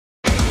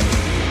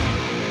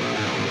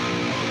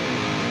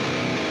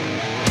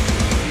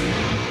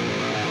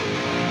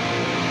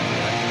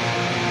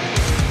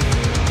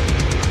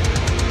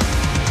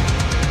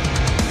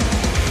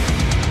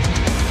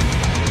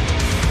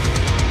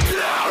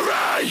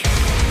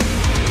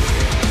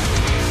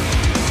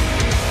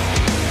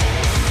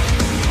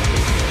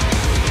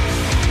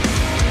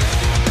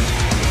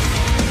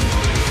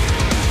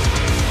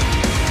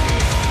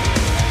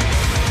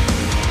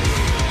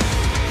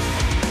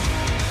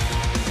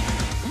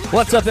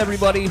What's up,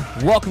 everybody?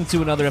 Welcome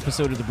to another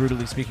episode of the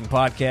Brutally Speaking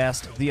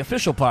Podcast, the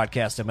official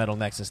podcast of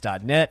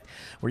MetalNexus.net,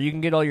 where you can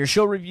get all your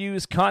show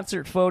reviews,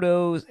 concert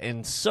photos,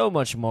 and so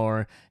much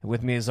more. And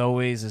with me, as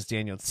always, is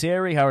Daniel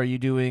Terry. How are you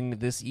doing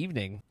this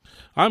evening?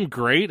 I'm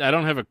great. I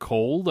don't have a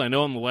cold. I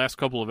know in the last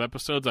couple of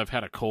episodes I've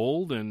had a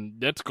cold, and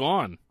that's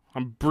gone.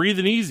 I'm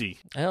breathing easy.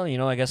 Well,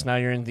 I guess now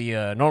you're in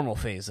the normal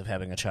phase of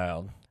having a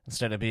child,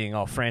 instead of being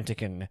all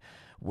frantic and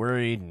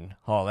worried and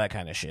all that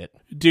kind of shit.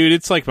 Dude,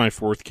 it's like my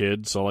fourth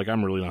kid, so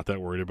I'm really not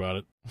that worried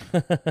about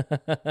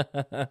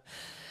it.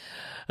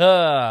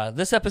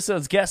 This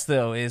episode's guest,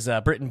 though, is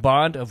Britton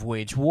Bond of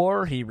Wage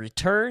War. He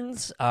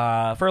returns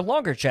for a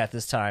longer chat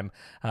this time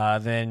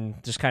than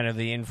just kind of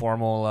the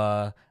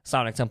informal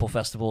Sonic Temple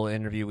Festival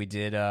interview we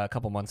did a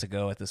couple months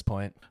ago at this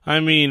point. I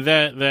mean,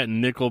 that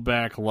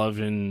Nickelback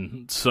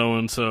loving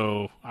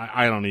so-and-so,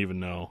 I don't even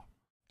know.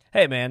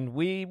 Hey, man,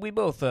 we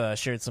both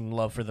shared some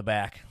love for the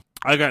back.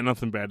 I got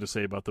nothing bad to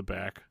say about the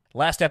back.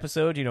 Last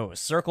episode, it was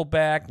Circle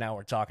Back. Now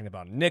we're talking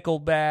about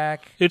Nickelback.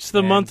 It's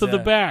the month of the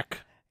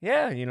back.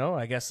 Yeah,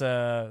 I guess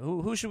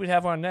who should we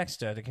have on next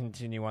to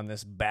continue on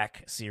this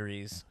back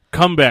series?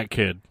 Comeback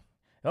Kid.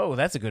 Oh,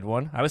 that's a good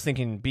one. I was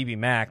thinking BB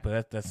Mac,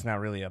 but that's not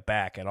really a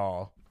back at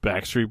all.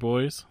 Backstreet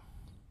Boys.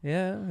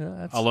 Yeah,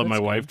 that's. I'll let my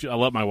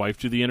good. wife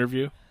do the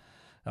interview.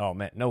 Oh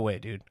man, no way,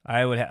 dude.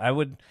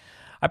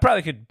 I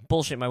probably could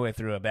bullshit my way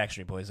through a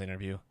Backstreet Boys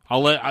interview.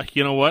 I'll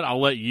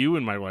let you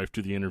and my wife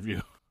do the interview.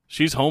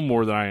 She's home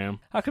more than I am.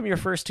 How come your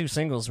first two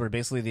singles were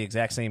basically the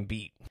exact same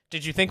beat?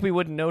 Did you think we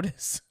wouldn't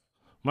notice?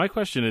 My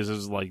question is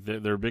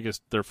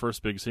their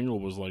first big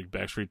single was like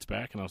Backstreet's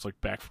Back, and I was like,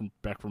 back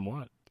from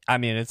what? I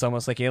mean, it's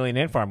almost like Alien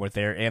Ant Farm with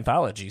their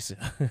anthologies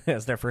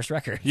as their first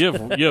record. You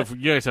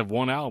guys have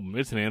one album.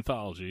 It's an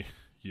anthology.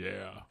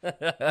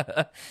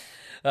 Yeah.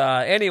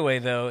 Anyway,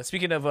 though,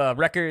 speaking of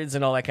records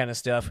and all that kind of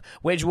stuff,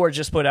 Wage War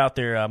just put out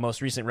their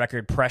most recent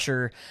record,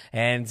 Pressure,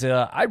 and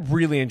I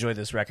really enjoyed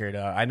this record.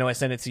 I know I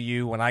sent it to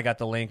you when I got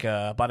the link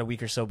about a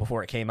week or so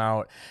before it came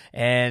out,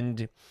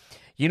 and,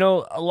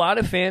 a lot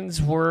of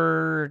fans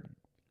were...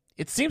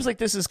 It seems like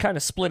this has kind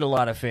of split a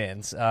lot of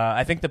fans.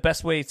 I think the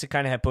best way to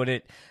kind of have put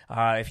it,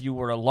 if you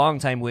were a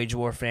longtime Wage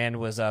War fan,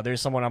 was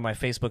there's someone on my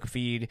Facebook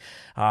feed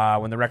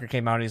when the record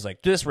came out. He's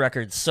like, "This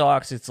record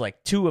sucks. It's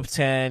like 2 of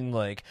 10.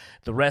 Like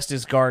the rest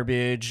is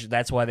garbage.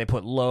 That's why they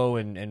put Low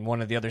and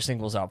one of the other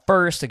singles out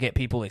first to get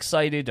people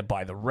excited to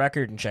buy the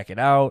record and check it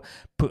out.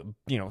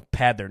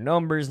 Pad their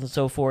numbers and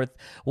so forth.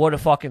 What a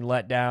fucking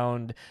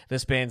letdown.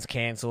 This band's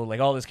canceled.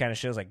 Like all this kind of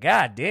shit." I was like,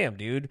 God damn,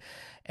 dude.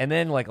 And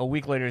then, a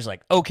week later, he's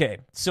like, okay,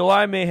 so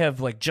I may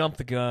have, jumped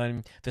the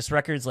gun. This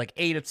record's,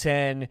 8 of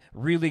 10,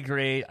 really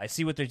great. I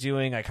see what they're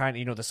doing. I kind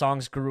of, the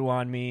songs grew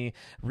on me.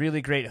 Really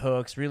great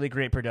hooks, really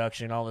great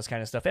production, all this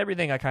kind of stuff.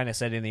 Everything I kind of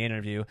said in the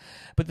interview.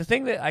 But the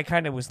thing that I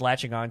kind of was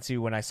latching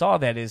onto when I saw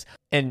that is,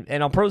 and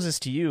I'll pose this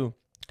to you,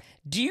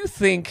 do you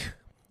think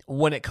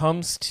when it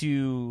comes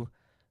to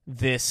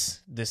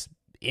this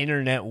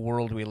internet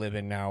world we live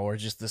in now, or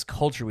just this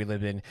culture we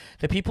live in,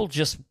 that people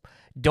just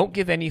don't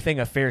give anything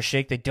a fair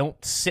shake? They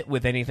don't sit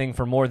with anything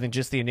for more than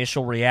just the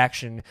initial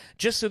reaction,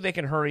 just so they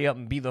can hurry up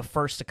and be the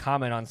first to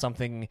comment on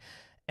something,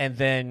 and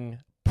then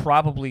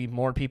probably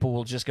more people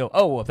will just go,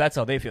 oh, well, if that's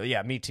how they feel,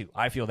 yeah, me too.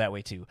 I feel that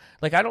way too.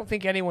 I don't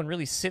think anyone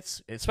really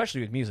sits,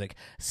 especially with music,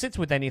 sits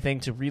with anything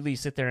to really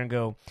sit there and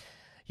go,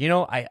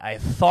 I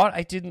thought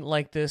I didn't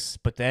like this,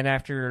 but then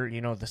after,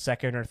 the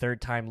second or third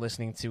time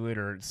listening to it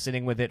or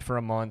sitting with it for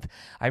a month,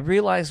 I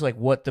realized,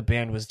 what the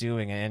band was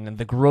doing and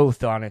the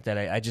growth on it that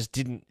I just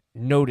didn't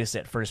notice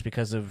at first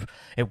because of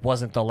it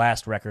wasn't the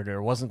last record or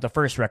it wasn't the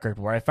first record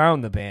where I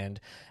found the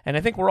band. And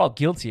I think we're all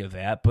guilty of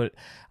that, but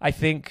I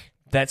think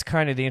that's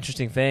kind of the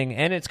interesting thing,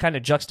 and it's kind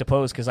of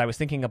juxtaposed because I was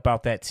thinking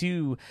about that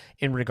too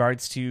in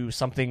regards to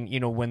something,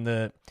 when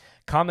the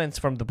comments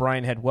from the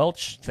Brian Head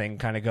Welch thing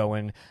kind of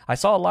going, I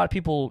saw a lot of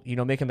people,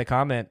 making the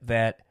comment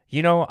that,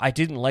 I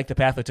didn't like the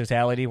Path of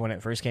Totality when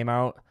it first came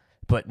out,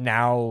 but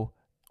now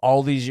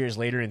all these years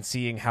later and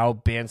seeing how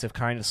bands have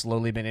kind of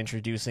slowly been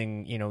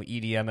introducing,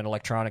 EDM and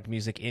electronic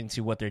music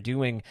into what they're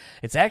doing,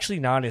 it's actually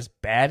not as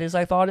bad as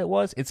I thought it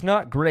was. It's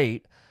not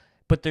great,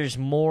 but there's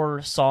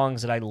more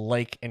songs that I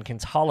like and can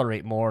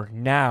tolerate more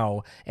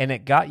now, and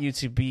it got you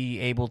to be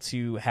able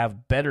to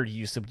have better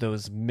use of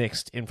those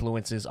mixed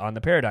influences on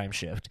the paradigm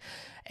shift.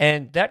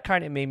 And that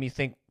kind of made me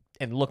think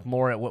and look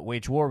more at what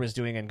Wage War was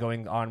doing and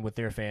going on with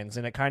their fans,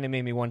 and it kind of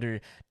made me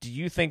wonder, do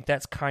you think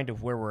that's kind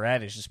of where we're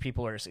at, is just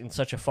people are in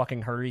such a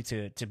fucking hurry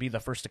to be the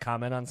first to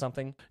comment on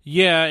something?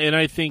 Yeah, and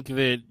I think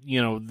that,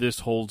 this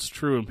holds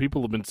true, and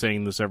people have been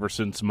saying this ever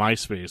since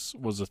MySpace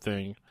was a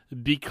thing.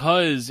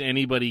 Because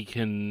anybody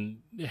can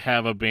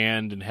have a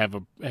band and have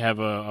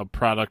a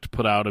product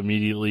put out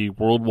immediately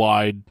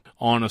worldwide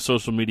on a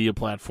social media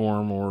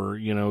platform or,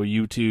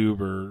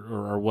 YouTube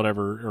or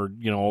whatever,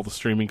 or, all the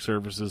streaming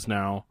services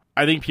now.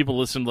 I think people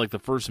listen to the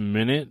first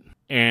minute,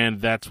 and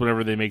that's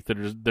whenever they make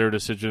their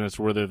decision as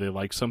to whether they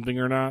like something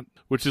or not.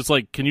 Which is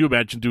can you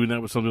imagine doing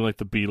that with something like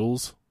the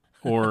Beatles?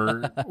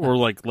 or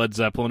like Led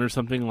Zeppelin or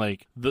something.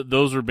 Like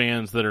those are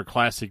bands that are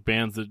classic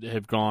bands that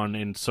have gone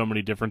in so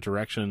many different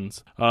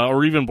directions,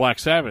 or even Black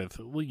Sabbath.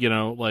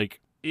 Like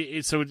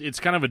so it's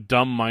kind of a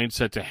dumb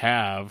mindset to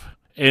have.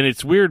 And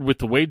it's weird with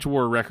the Wage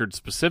War record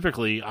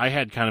specifically. I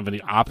had kind of an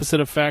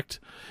opposite effect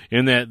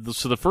in that.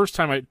 So the first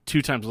time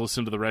two times I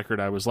listened to the record,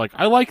 I was like,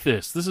 I like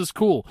this. This is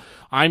cool.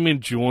 I'm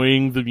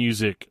enjoying the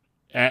music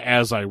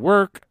as I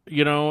work,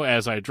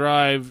 as I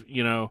drive,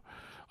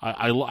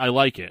 I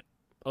like it.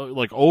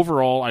 Like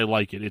overall, I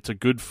like it. It's a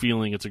good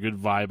feeling. It's a good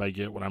vibe I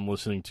get when I'm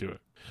listening to it,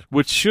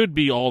 which should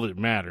be all that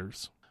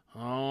matters.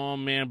 Oh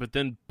man. But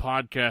then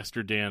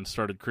podcaster Dan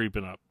started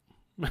creeping up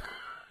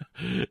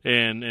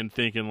and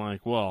thinking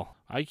like, well,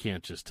 I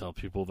can't just tell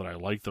people that I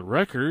like the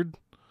record.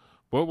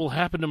 What will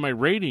happen to my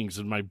ratings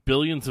and my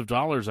billions of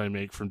dollars I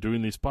make from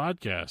doing these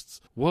podcasts?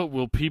 What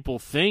will people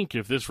think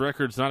if this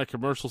record's not a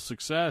commercial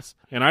success?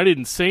 And I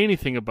didn't say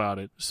anything about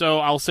it. So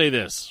I'll say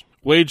this.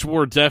 Wage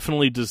War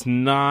definitely does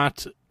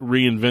not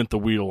reinvent the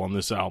wheel on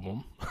this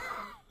album.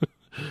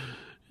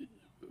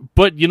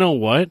 But you know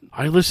what?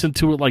 I listened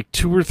to it like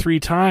 2 or 3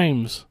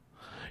 times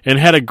and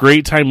had a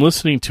great time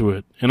listening to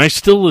it. And I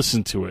still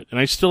listen to it. And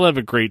I still have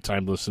a great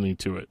time listening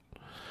to it.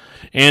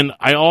 And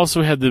I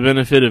also had the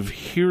benefit of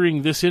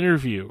hearing this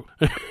interview.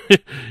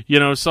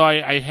 So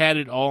I had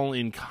it all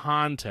in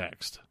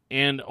context.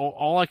 And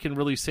all I can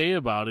really say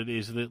about it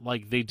is that,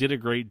 like, they did a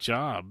great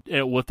job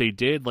at what they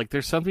did. Like,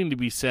 there's something to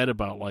be said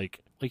about, like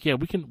yeah,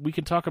 we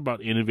can talk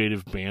about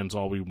innovative bands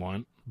all we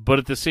want. But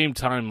at the same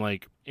time,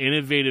 like,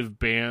 innovative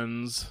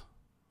bands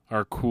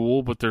are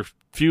cool, but they're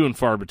few and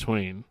far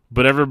between.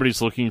 But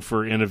everybody's looking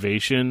for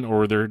innovation,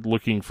 or they're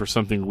looking for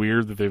something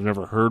weird that they've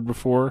never heard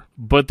before.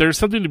 But there's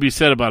something to be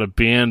said about a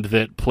band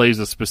that plays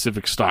a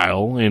specific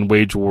style. In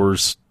Wage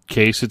War's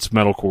case, it's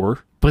metalcore.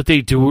 But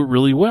they do it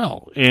really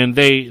well. And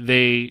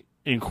they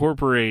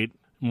incorporate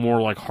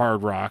more like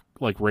hard rock,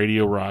 like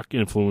radio rock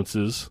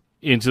influences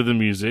into the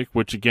music,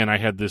 which, again, I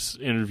had this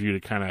interview to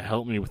kind of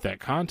help me with that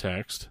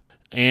context.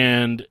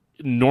 And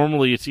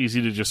normally it's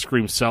easy to just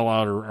scream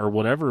sellout or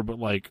whatever, but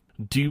like,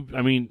 what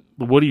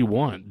do you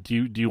want?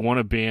 Do you want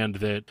a band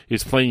that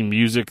is playing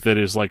music that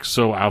is like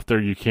so out there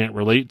you can't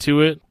relate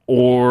to it?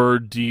 Or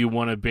do you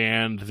want a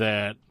band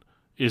that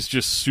is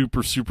just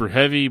super, super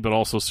heavy but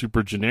also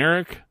super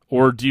generic?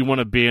 Or do you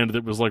want a band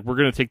that was like, we're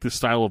going to take this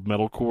style of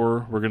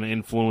metalcore, we're going to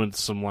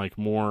influence some like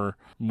more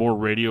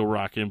radio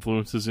rock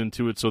influences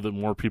into it so that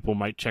more people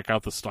might check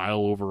out the style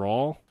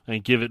overall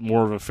and give it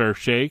more of a fair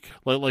shake?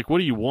 Like what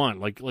do you want?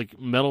 Like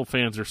metal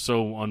fans are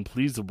so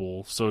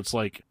unpleasable, so it's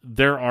like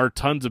there are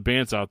tons of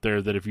bands out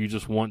there that if you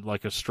just want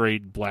like a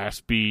straight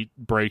blast beat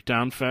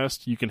breakdown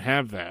fest, you can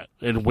have that.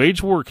 And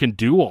Wage War can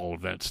do all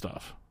of that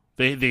stuff.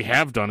 They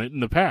have done it in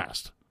the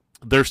past.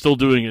 They're still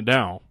doing it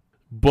now.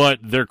 But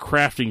they're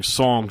crafting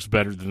songs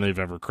better than they've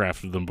ever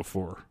crafted them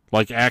before.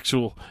 Like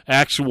actual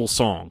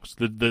songs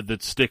that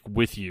stick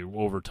with you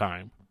over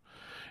time.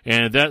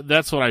 And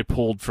that's what I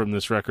pulled from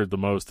this record the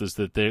most, is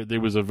that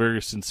there was a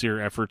very sincere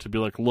effort to be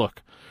like,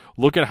 look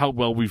at how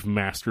well we've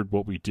mastered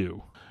what we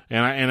do.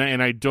 And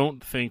I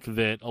don't think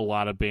that a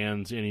lot of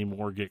bands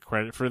anymore get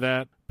credit for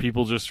that.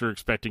 People just are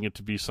expecting it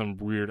to be some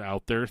weird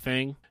out there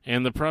thing.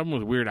 And the problem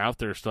with weird out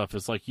there stuff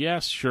is like,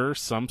 yes, sure,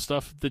 some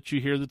stuff that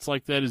you hear that's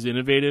like that is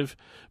innovative,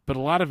 but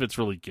a lot of it's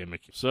really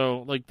gimmicky.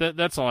 So like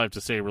that's all I have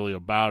to say really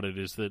about it,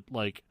 is that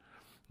like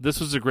this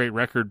was a great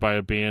record by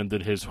a band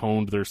that has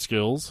honed their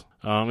skills.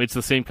 It's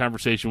the same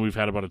conversation we've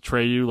had about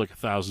Atreyu like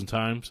 1,000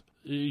 times.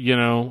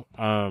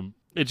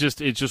 It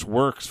just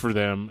works for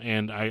them,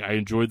 and I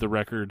enjoyed the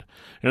record.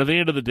 And at the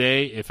end of the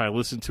day, if I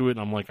listen to it and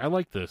I'm like, I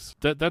like this,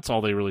 that's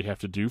all they really have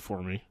to do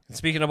for me. And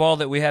speaking of all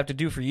that we have to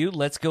do for you,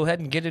 let's go ahead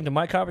and get into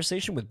my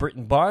conversation with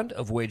Britton Bond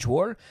of Wage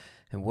War,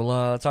 and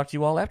we'll talk to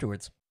you all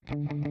afterwards.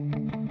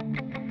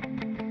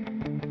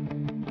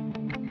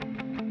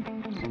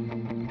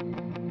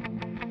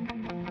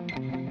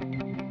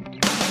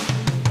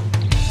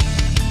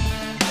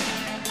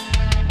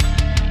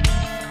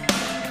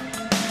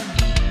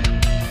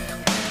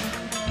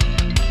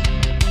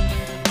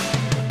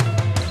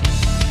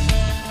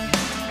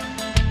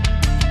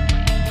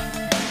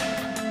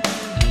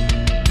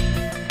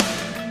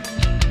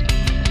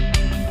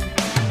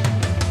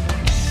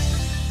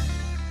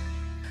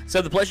 So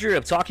I have the pleasure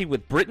of talking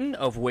with Britton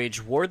of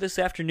Wage War this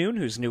afternoon,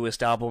 whose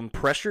newest album,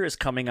 Pressure, is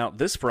coming out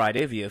this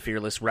Friday via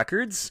Fearless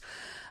Records.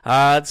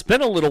 It's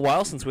been a little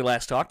while since we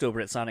last talked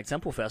over at Sonic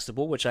Temple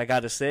Festival, which I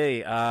gotta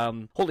say,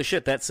 holy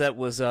shit, that set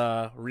was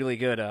really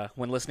good.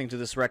 When listening to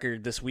this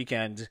record this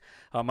weekend,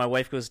 my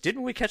wife goes,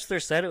 didn't we catch their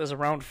set? It was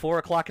around 4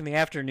 o'clock in the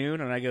afternoon,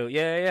 and I go,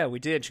 yeah, we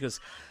did. She goes,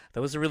 that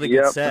was a really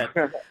good set.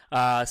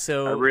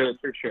 So I really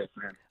appreciate it,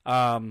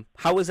 man.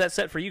 How was that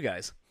set for you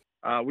guys?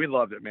 We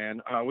loved it, man.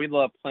 We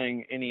love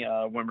playing any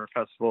Wimmer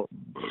festival.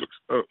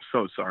 Oh,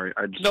 so sorry.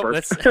 I just no,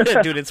 that's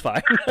dude, it's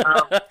fine.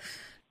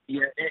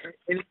 Yeah,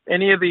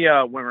 any of the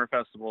Wimmer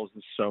festivals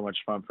is so much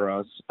fun for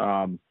us.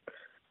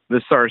 This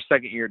is our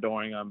second year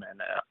doing them,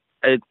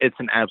 and it's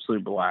an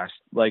absolute blast.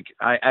 Like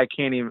I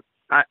can't even.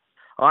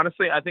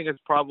 Honestly, I think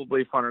it's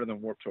probably funner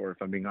than Warped Tour,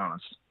 if I'm being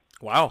honest.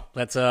 Wow,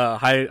 that's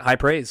high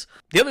praise.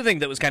 The other thing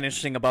that was kind of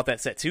interesting about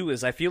that set too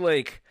is I feel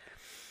like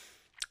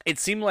it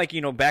seemed like,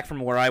 back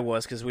from where I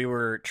was, because we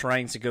were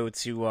trying to go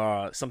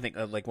to something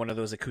like one of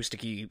those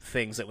acoustic-y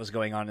things that was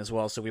going on as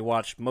well. So we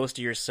watched most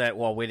of your set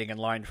while waiting in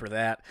line for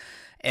that.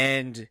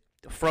 And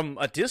from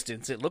a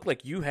distance, it looked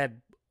like you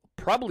had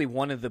probably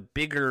one of the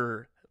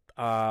bigger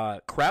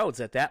crowds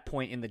at that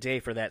point in the day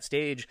for that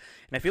stage.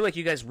 And I feel like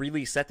you guys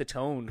really set the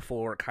tone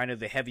for kind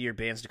of the heavier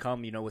bands to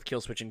come, with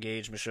Killswitch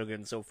Engage, Meshuggah,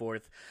 and so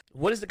forth.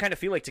 What does it kind of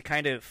feel like to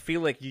kind of feel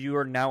like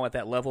you're now at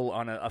that level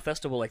on a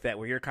festival like that,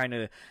 where you're kind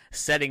of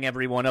setting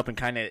everyone up and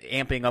kind of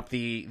amping up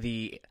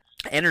the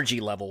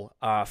energy level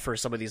for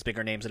some of these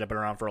bigger names that have been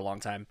around for a long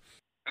time?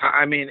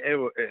 I mean,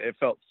 it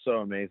felt so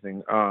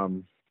amazing.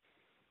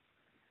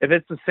 If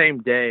it's the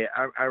same day,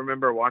 I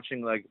remember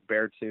watching like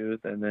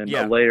Beartooth, and then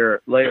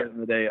later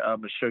in the day,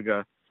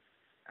 Meshuggah.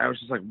 I was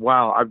just like,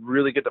 wow, I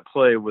really get to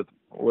play with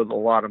a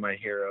lot of my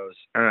heroes,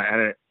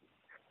 and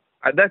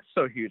that's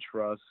so huge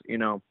for us.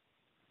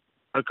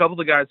 A couple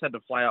of the guys had to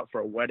fly out for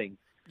a wedding.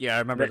 Yeah, I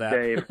remember that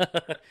day.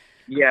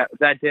 Yeah,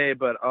 that day.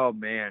 But oh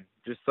man,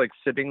 just like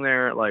sitting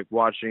there, like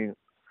watching.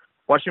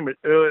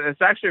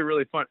 It's actually a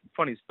really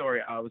funny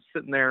story. I was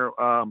sitting there.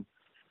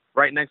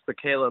 Right next to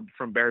Caleb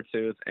from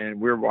Beartooth, and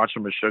we were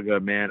watching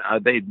Meshuggah, man.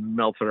 They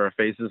melted our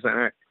faces,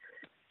 and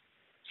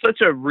such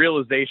a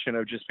realization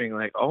of just being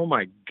like, oh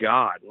my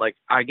God, like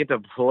I get to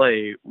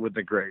play with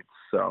the greats.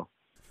 So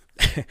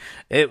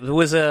it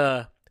was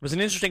an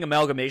interesting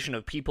amalgamation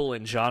of people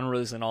and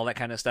genres and all that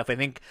kind of stuff. I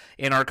think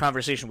in our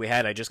conversation we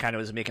had, I just kind of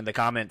was making the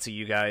comment to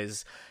you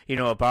guys,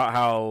 about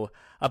how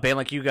a band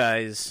like you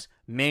guys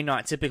may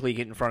not typically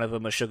get in front of a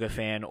Meshuggah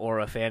fan or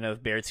a fan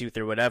of Beartooth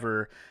or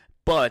whatever,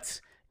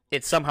 but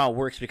it somehow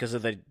works because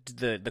of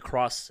the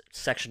cross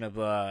section of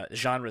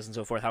genres and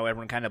so forth, how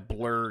everyone kind of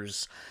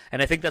blurs.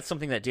 And I think that's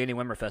something that Danny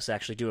Wimmerfest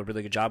actually do a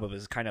really good job of,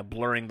 is kind of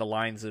blurring the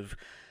lines of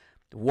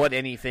what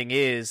anything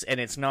is. And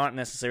it's not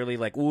necessarily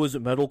like, oh, is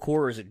it metalcore,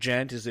 or is it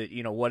gent, is it,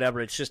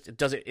 whatever. It's just,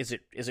 is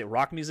it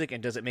rock music,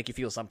 and does it make you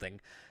feel something?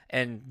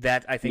 And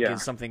that, I think,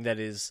 is something that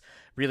is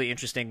really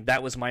interesting.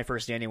 That was my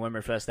first Danny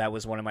Wimmerfest. That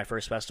was one of my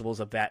first festivals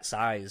of that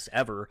size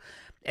ever.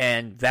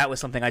 And that was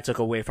something I took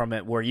away from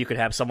it, where you could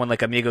have someone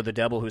like Amigo the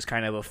Devil, who's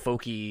kind of a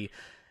folky,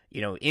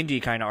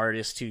 indie kind of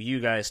artist, to you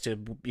guys, to,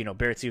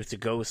 Beartooth, to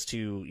Ghost,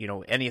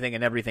 to, anything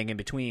and everything in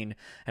between.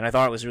 And I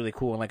thought it was really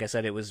cool. And like I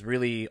said, it was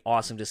really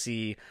awesome to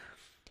see.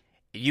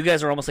 You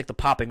guys are almost like the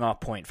popping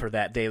off point for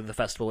that day of the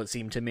festival, it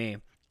seemed to me.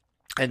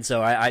 And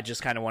so I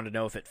just kind of wanted to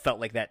know if it felt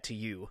like that to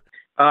you.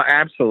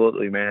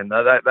 Absolutely, man.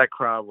 That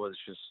crowd was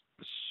just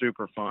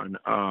super fun.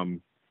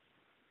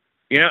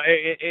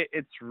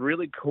 It's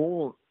really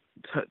cool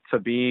to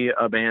be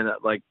a band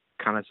that like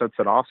kind of sets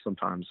it off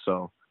sometimes.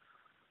 So,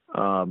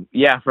 for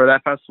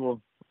that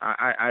festival,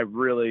 I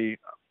really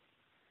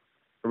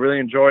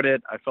enjoyed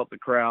it. I felt the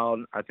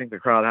crowd. I think the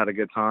crowd had a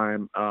good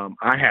time.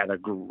 I had a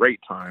great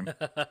time.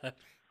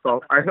 So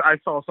I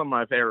saw some of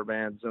my favorite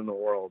bands in the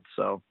world.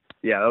 So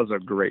yeah, that was a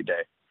great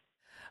day.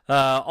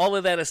 All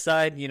of that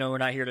aside, we're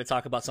not here to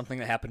talk about something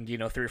that happened,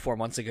 3 or 4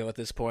 months ago at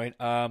this point.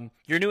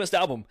 Your newest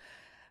album.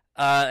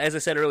 As I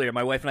said earlier,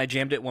 my wife and I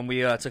jammed it when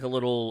we took a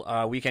little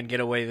weekend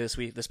getaway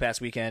this past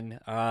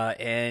weekend,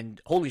 and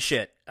holy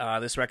shit,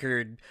 this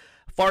record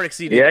far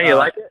exceeded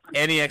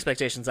any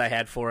expectations I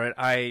had for it.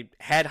 I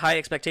had high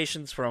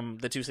expectations from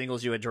the 2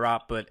 singles you had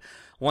dropped, but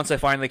once I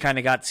finally kind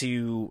of got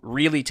to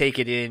really take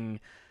it in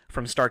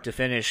from start to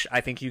finish,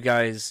 I think you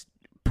guys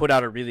put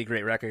out a really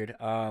great record.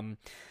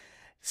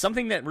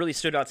 Something that really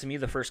stood out to me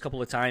the first couple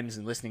of times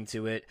in listening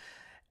to it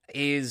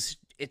is,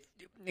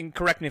 and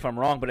correct me if I'm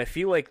wrong, but I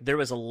feel like there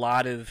was a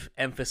lot of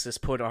emphasis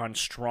put on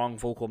strong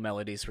vocal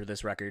melodies for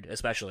this record,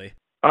 especially.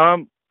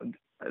 I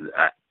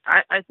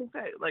think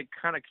that like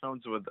kind of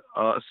comes with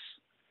us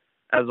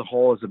as a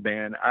whole as a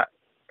band.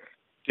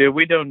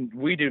 We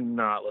do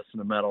not listen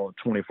to metal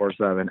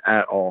 24/7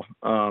 at all.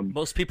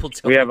 Most people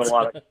don't. We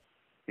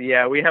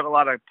have a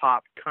lot of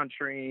pop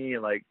country,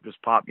 like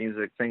just pop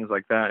music, things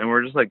like that, and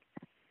we're just like,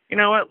 you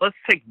know what? Let's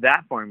take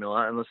that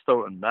formula and let's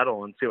throw it in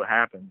metal and see what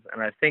happens.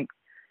 And I think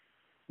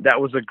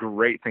that was a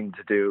great thing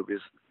to do,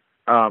 because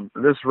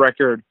this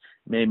record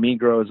made me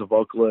grow as a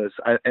vocalist.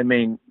 It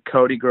made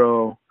Cody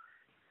grow.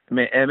 It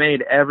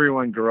made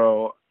everyone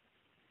grow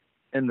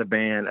in the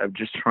band of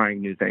just trying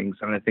new things.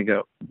 And I think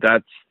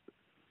that's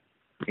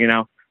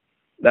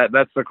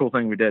the cool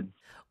thing we did.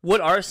 What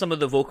are some of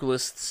the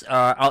vocalists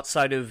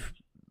outside of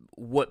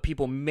what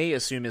people may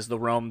assume is the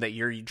realm that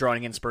you're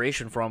drawing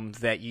inspiration from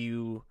that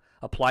you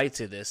apply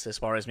to this, as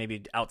far as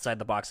maybe outside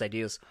the box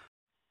ideas?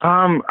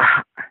 God,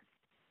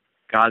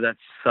 that's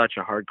such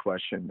a hard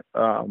question.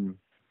 Oh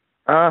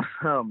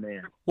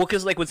man. Well,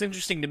 because like what's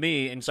interesting to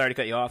me, and sorry to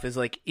cut you off, is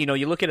like,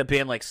 you look at a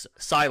band like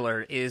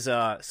Sylar is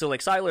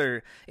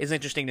Sylar is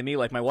interesting to me.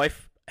 Like my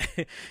wife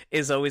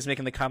is always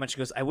making the comment. She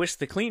goes, "I wish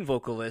the clean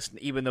vocalist,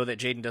 even though that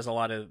Jaden does a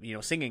lot of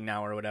singing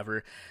now or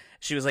whatever."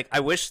 She was like, "I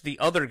wish the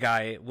other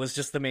guy was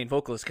just the main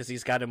vocalist because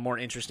he's got a more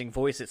interesting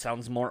voice. It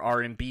sounds more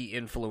R&B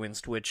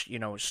influenced," which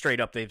straight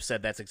up they've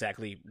said that's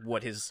exactly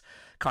what his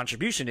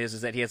contribution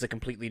is that he has a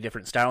completely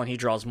different style and he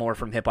draws more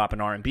from hip hop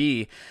and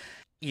R&B.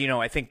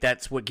 I think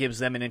that's what gives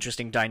them an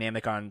interesting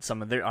dynamic on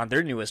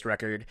their newest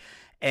record.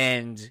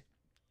 And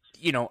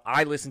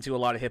I listen to a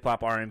lot of hip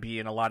hop, R&B,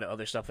 and a lot of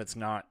other stuff that's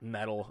not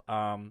metal.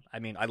 I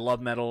mean, I love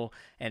metal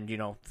and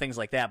things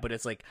like that, but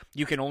it's like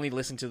you can only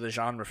listen to the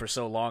genre for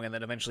so long, and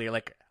then eventually you're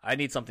like, I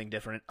need something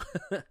different.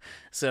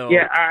 So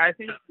yeah, I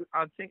think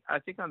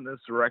on this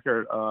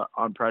record,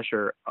 on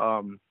Pressure,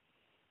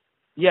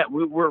 yeah,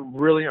 we're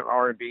really on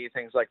R&B,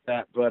 things like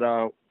that.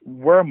 But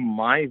where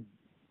my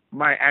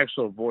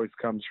actual voice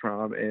comes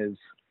from is,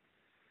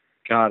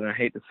 God, I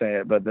hate to say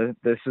it, but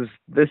this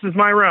is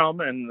my realm,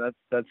 and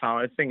that's how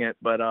I sing it.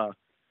 But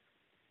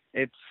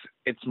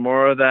it's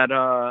more of that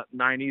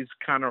 90s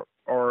kind of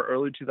or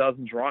early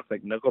 2000s rock,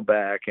 like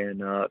Nickelback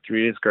and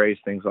 3 Days Grace,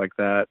 things like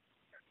that.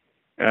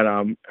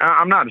 And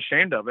I'm not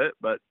ashamed of it,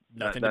 but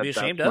nothing to be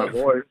ashamed that's of.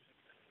 my voice.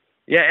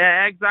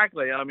 Yeah,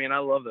 exactly. I mean, I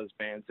love those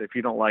bands. If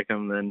you don't like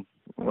them, then,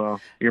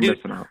 well, you're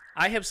missing out.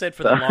 I have said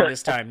for the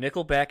longest time,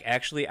 Nickelback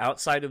actually,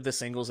 outside of the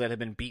singles that have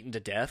been beaten to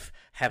death,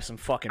 have some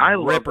fucking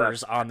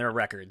rippers on their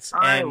records.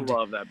 I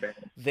love that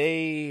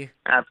band.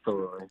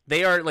 Absolutely.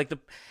 They are like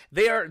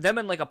them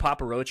and like a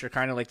Papa Roach are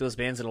kind of like those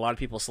bands that a lot of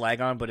people slag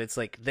on, but it's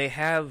like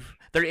they're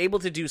able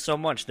to do so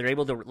much. They're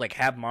able to like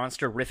have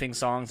monster riffing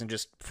songs and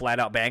just flat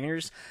out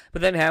bangers,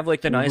 but then have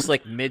like the nice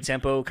like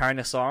mid-tempo kind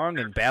of song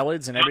and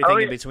ballads and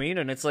everything in between.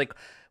 And it's like,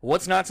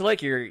 what's not to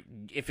like?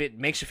 If it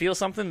makes you feel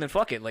something, then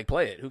fuck it, like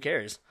play it. Who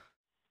cares?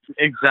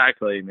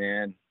 Exactly,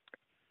 man.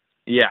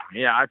 Yeah,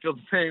 I feel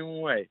the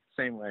same way.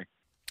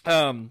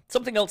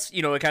 Something else,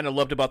 I kind of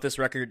loved about this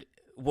record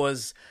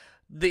was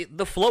the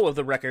flow of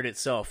the record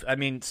itself. I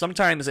mean,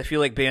 sometimes I feel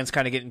like bands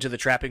kind of get into the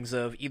trappings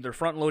of either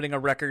front loading a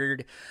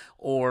record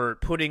or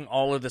putting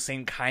all of the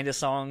same kind of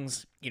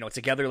songs,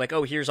 together. Like,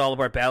 oh, here's all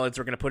of our ballads.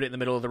 We're going to put it in the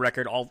middle of the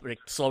record, all like,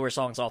 slower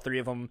songs, all 3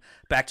 of them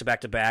back to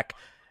back to back.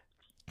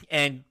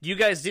 And you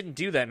guys didn't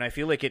do that, and I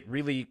feel like it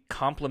really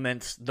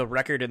complements the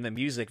record and the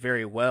music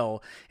very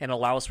well and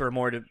allows for a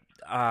more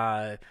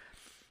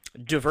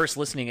diverse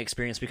listening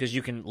experience because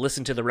you can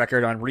listen to the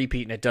record on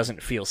repeat and it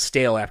doesn't feel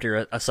stale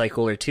after a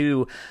cycle or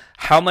two.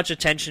 How much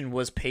attention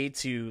was paid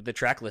to the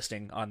track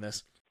listing on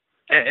this?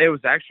 It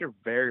was actually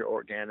very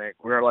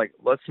organic. We were like,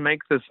 let's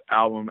make this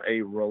album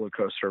a roller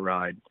coaster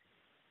ride.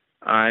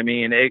 I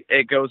mean,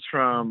 it goes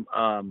from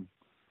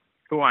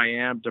Who I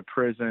Am to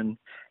Prison.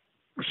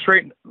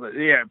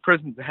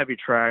 Prison's a heavy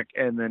track,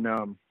 and then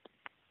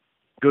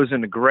goes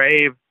into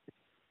Grave,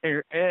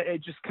 and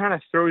it just kind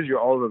of throws you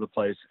all over the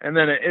place. And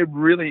then it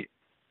really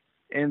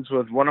ends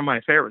with one of my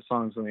favorite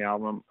songs on the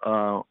album,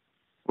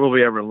 Will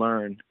We Ever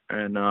Learn?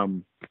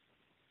 And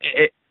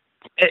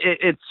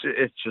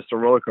it's just a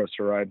roller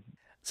coaster ride.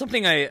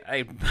 Something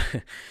I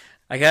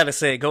gotta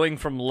say, going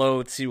from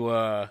Low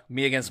to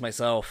Me Against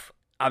Myself,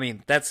 I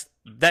mean, that's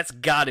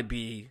gotta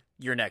be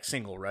your next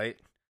single, right?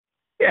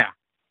 Yeah.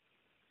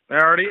 It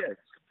already is.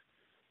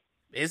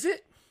 Is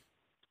it?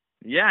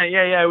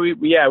 Yeah.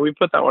 We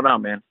put that one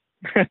out, man.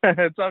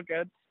 It's all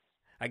good.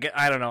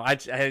 I don't know.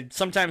 I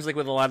sometimes like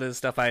with a lot of this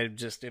stuff, I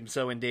just am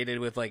so inundated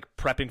with like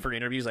prepping for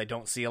interviews. I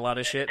don't see a lot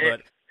of shit,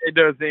 but it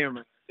does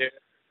seem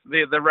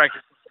the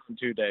record in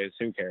 2 days.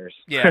 Who cares?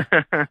 Yeah.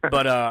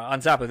 But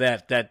on top of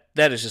that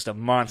is just a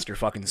monster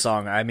fucking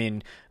song. I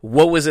mean,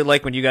 what was it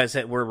like when you guys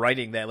were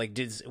writing that? Like,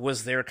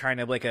 was there kind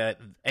of like an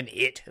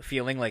it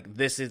feeling like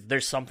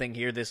there's something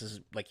here? This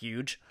is like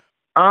huge.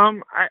 I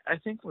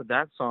think with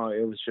that song,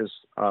 it was just,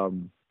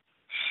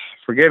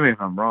 forgive me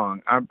if I'm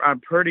wrong. I'm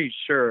pretty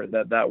sure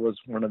that was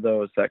one of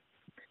those that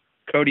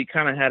Cody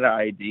kind of had an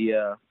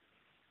idea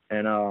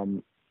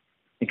and,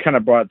 he kind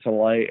of brought it to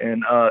light.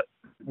 And,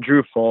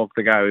 Drew Folk,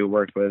 the guy we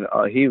worked with,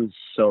 he was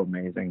so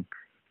amazing.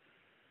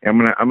 I'm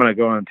going to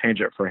go on a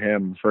tangent for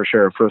him for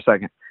sure for a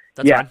second.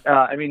 That's fine.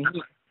 I mean,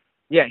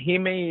 he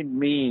made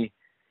me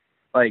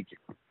like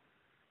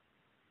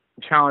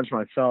challenge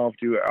myself,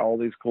 do all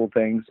these cool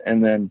things.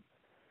 And then,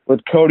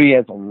 with Cody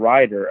as a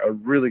writer, a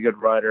really good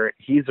writer,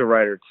 he's a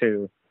writer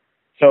too.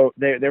 So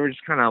they were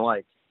just kind of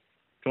like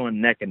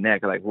going neck and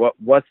neck, like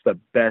what's the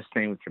best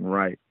thing we can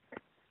write?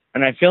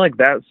 And I feel like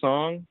that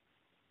song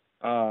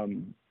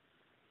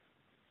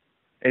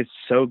is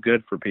so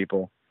good for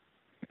people.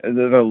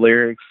 The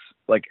lyrics,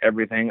 like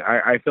everything.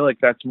 I feel like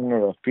that's more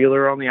of a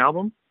feeler on the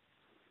album,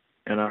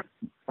 and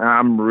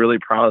I'm really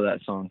proud of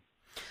that song.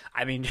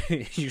 I mean,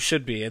 you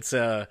should be.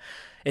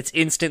 It's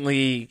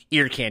instantly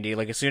ear candy.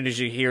 Like as soon as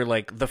you hear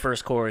like the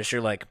first chorus,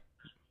 you're like,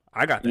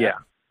 I got that. Yeah.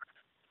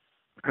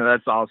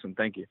 That's awesome.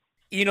 Thank you.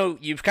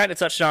 You've kind of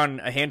touched on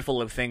a handful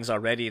of things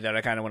already that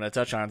I kind of want to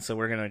touch on, so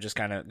we're going to just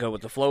kind of go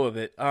with the flow of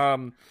it.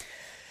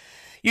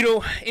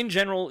 In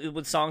general,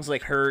 with songs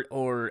like Hurt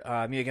or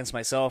Me Against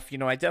Myself,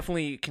 I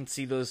definitely can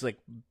see those like,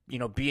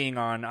 being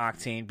on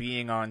Octane,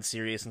 being on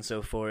Sirius and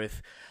so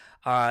forth.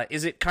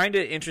 Is it kind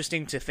of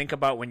interesting to think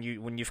about when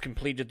you've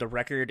completed the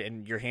record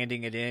and you're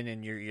handing it in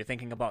and you're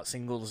thinking about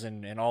singles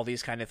and all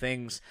these kind of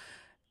things,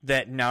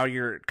 that now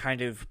you're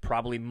kind of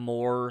probably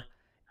more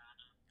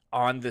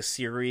on the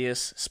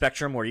serious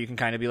spectrum where you can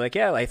kind of be like,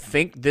 yeah, I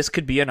think this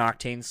could be an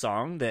Octane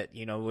song that,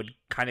 would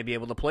kind of be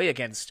able to play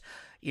against,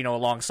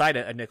 alongside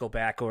a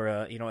Nickelback or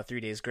a 3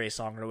 Days Grace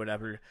song or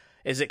whatever.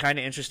 Is it kind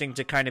of interesting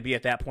to kind of be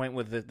at that point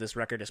with this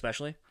record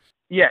especially?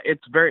 Yeah,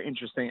 it's very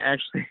interesting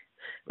actually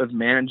with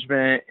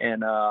management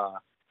and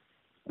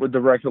with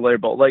the record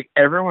label. Like,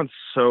 everyone's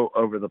so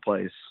over the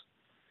place.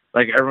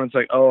 Like, everyone's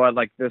like, oh, I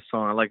like this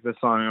song, I like this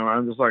song. And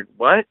I'm just like,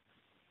 what?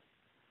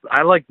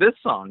 I like this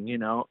song,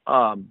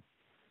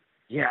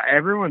 Yeah,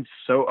 everyone's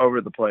so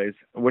over the place,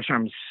 which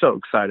I'm so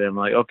excited. I'm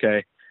like,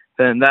 okay,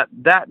 then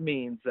that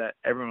means that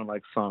everyone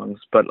likes songs.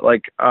 But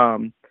like,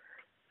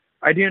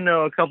 I do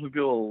know a couple of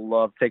people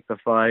love Take the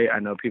Fight. I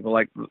know people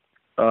like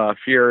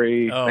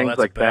Fury, things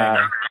like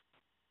that.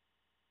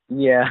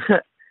 Yeah.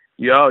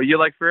 Yo, you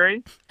like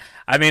Fury?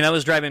 I mean, I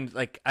was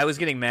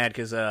getting mad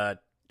because I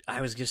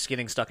was just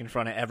getting stuck in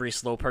front of every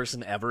slow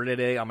person ever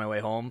today on my way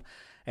home.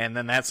 And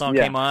then that song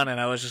came on and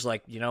I was just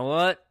like, you know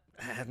what?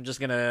 I'm just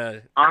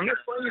gonna.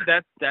 Honestly,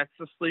 that's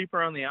the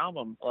sleeper on the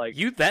album. Like,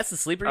 that's the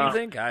sleeper. You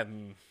think? I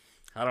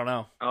don't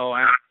know. Oh,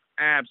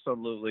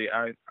 absolutely.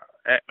 I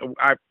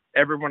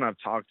everyone I've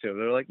talked to,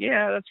 they're like,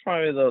 yeah, that's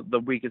probably the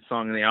weakest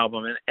song in the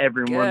album, and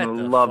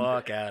everyone loved it.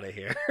 Get the fuck out of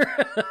here.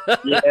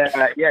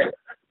 yeah.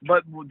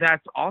 But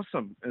that's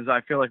awesome. Is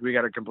I feel like we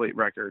got a complete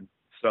record.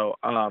 So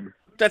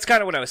that's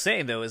kind of what I was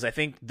saying, though, is I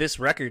think this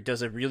record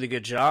does a really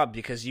good job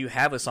because you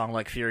have a song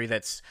like Fury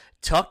that's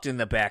tucked in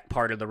the back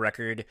part of the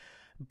record,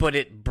 but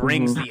it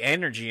brings the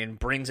energy and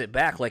brings it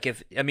back. Like,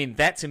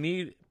 that to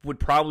me would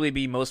probably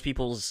be most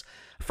people's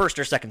first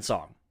or second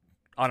song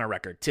on a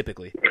record,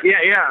 typically.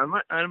 Yeah.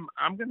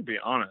 I'm going to be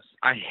honest.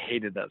 I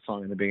hated that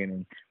song in the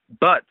beginning,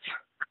 but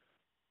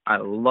I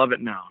love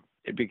it now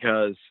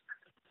because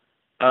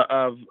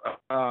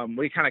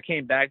we kind of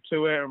came back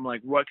to it. I'm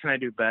like, what can I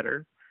do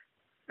better?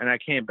 And I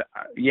came back.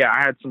 Yeah,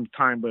 I had some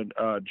time with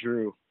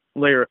Drew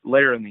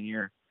later in the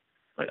year.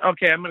 Like,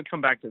 okay, I'm going to come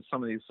back to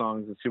some of these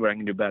songs and see what I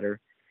can do better.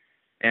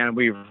 And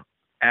we've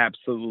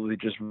absolutely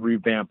just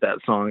revamped that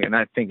song, and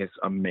I think it's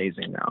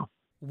amazing now.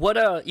 What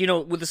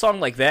with a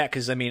song like that,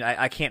 because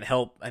I can't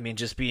help.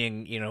 Just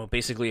being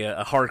basically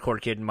a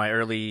hardcore kid in my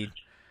early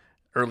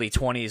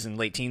 20s and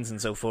late teens and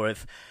so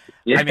forth.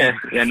 Yeah,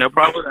 no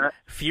problem with that.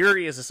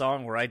 Fury is a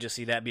song where I just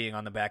see that being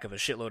on the back of a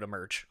shitload of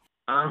merch.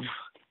 I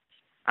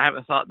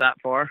haven't thought that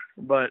far,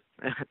 but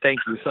thank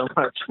you so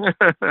much.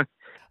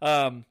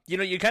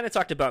 You kind of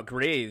talked about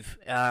Grave,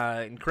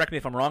 and correct me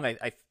if I'm wrong.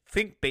 I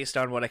think based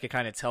on what I could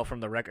kind of tell from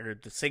the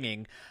record, the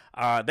singing,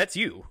 that's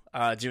you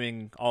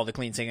doing all the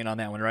clean singing on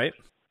that one, right?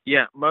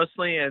 Yeah,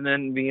 mostly, and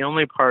then the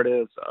only part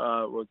is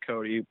with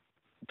Cody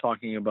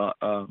talking about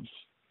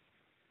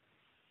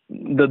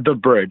the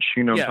bridge.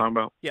 You know what I'm talking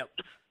about? Yep.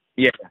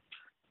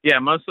 Yeah.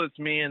 Mostly it's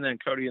me, and then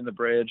Cody in the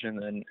bridge, and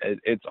then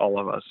it's all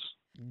of us.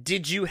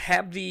 Did you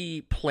have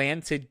the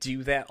plan to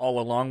do that all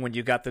along when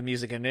you got the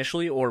music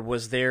initially, or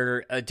was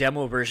there a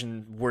demo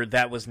version where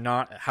that was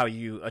not how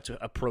you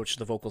approached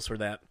the vocals for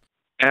that?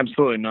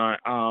 Absolutely not.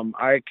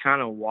 I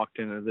kind of walked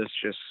into this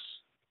just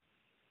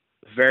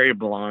very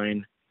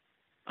blind.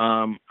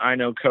 I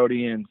know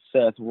Cody and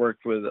Seth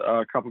worked with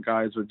a couple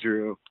guys with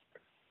Drew,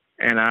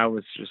 and I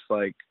was just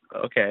like,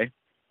 okay.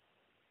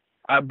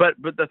 But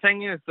the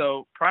thing is,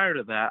 though, prior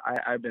to that,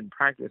 I've been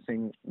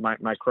practicing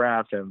my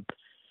craft and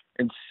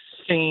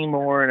singing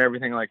more and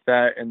everything like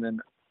that. And then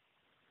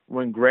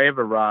when Grave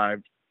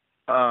arrived,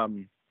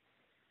 when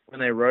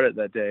they wrote it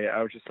that day,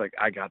 I was just like,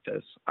 I got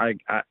this. I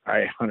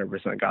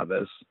 100% got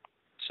this.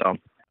 So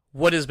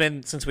what has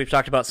been, since we've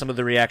talked about some of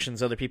the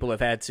reactions other people have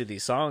had to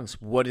these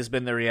songs, what has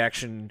been the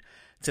reaction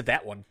to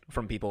that one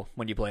from people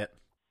when you play it?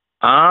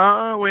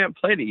 We haven't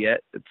played it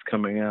yet. It's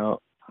coming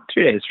out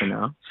 2 days from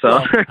now. So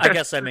well, I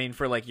guess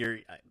for like your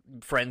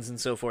friends and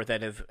so forth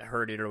that have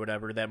heard it or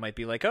whatever, that might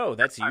be like, oh,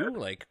 that's you.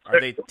 Like,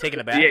 are they taking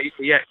it back?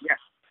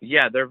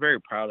 Yeah. They're very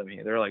proud of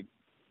me. They're like,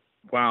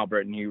 wow,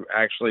 Britton, you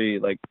actually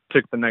like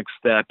took the next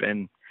step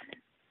and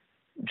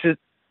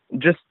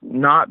just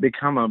not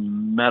become a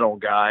metal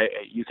guy.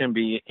 You can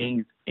be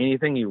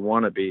anything you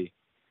want to be,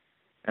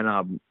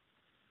 and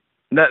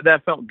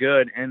that felt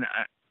good. And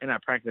I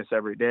practice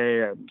every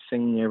day. I'm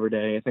singing every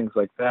day, things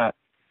like that,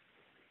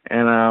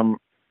 and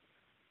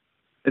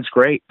it's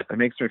great. It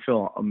makes me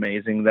feel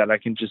amazing that I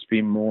can just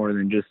be more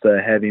than just a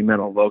heavy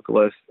metal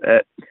vocalist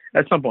at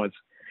some points.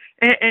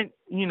 And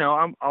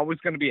I'm always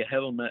going to be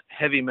a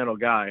heavy metal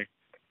guy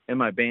in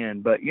my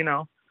band, but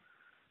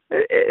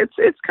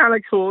it's kind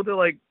of cool to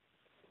like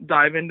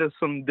dive into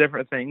some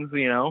different things.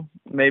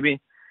 Maybe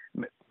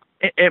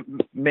it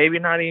maybe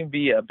not even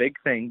be a big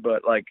thing,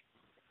 but like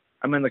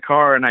I'm in the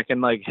car and I can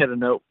like hit a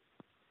note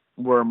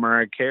where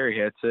Mariah Carey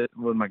hits it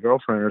with my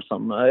girlfriend or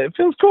something. It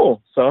feels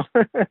cool. So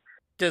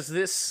does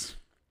this,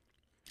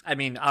 I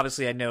mean,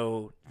 obviously, I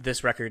know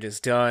this record is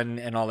done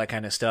and all that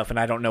kind of stuff, and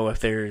I don't know if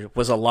there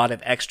was a lot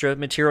of extra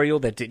material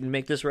that didn't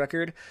make this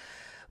record.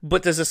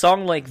 But does a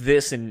song like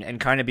this and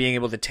kind of being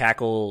able to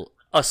tackle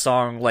a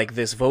song like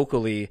this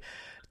vocally,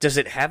 does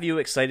it have you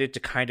excited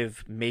to kind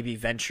of maybe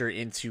venture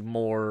into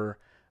more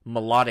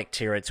melodic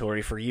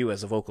territory for you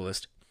as a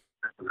vocalist?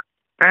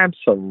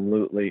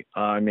 Absolutely.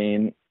 I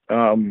mean, if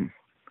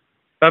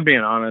I'm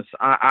being honest,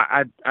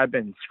 I've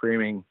been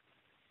screaming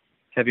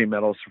heavy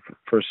metals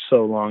for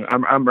so long.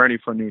 I'm ready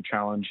for a new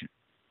challenge,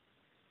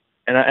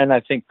 and I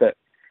think that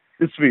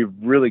this will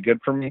be really good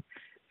for me.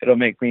 It'll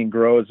make me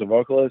grow as a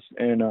vocalist,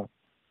 and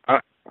I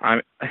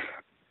I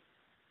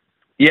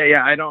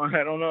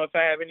don't know if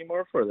I have any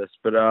more for this,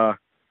 but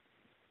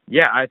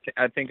yeah,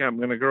 I think I'm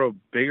gonna grow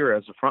bigger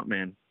as a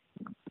frontman,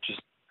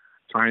 just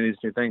trying these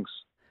new things.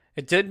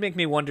 It did make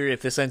me wonder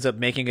if this ends up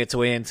making its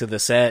way into the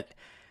set.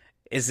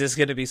 Is this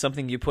going to be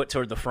something you put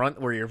toward the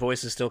front where your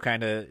voice is still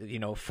kind of,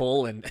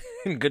 full and,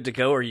 and good to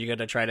go? Or are you going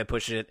to try to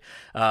push it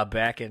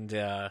back and,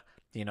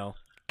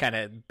 kind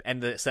of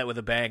end the set with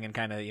a bang and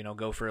kind of,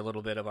 go for a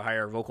little bit of a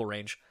higher vocal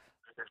range?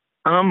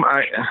 I'm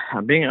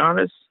being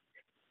honest,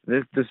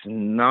 this is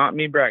not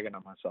me bragging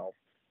on myself,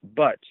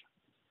 but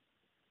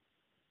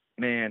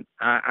man,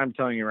 I'm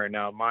telling you right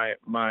now, my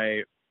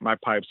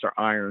pipes are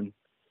iron,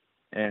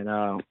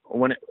 and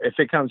if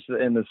it comes to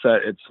in the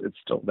set, it's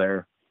still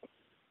there.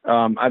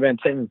 I've been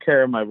taking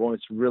care of my voice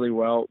really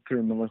well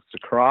through Melissa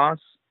Cross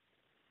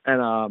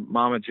and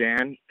Mama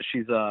Jan.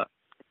 She's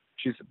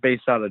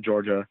based out of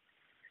Georgia.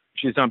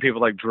 She's done people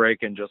like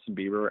Drake and Justin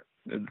Bieber.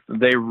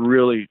 They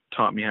really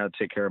taught me how to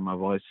take care of my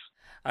voice.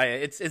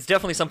 It's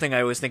definitely something I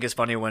always think is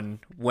funny when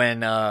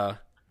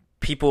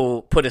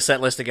people put a set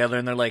list together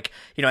and they're like,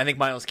 I think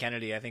Miles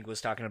Kennedy,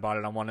 was talking about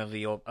it on one of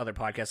the other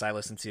podcasts I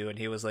listened to, and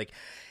he was like,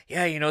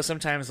 yeah,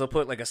 sometimes they'll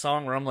put like a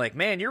song where I'm like,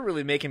 man, you're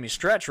really making me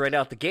stretch right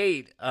out the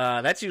gate.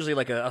 That's usually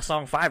like a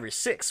song 5 or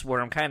 6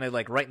 where I'm kind of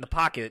like right in the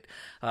pocket,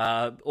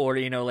 or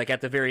like at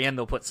the very end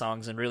they'll put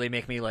songs and really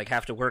make me like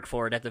have to work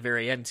for it at the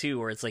very end too,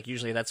 where it's like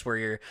usually that's where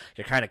you're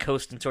kind of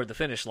coasting toward the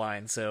finish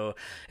line. So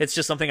it's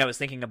just something I was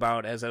thinking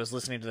about as I was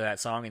listening to that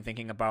song and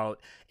thinking about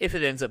if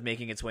it ends up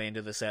making its way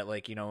into the set,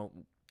 like,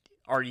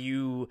 are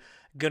you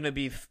going to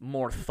be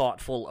more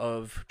thoughtful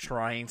of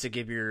trying to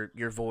give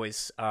your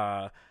voice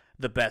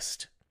the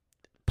best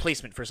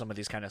placement for some of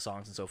these kind of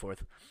songs and so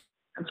forth?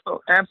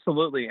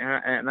 Absolutely.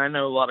 And I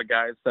know a lot of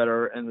guys that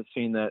are in the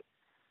scene that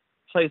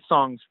play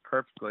songs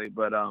perfectly,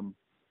 but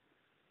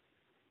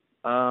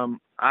I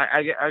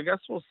guess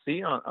we'll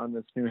see on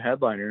this new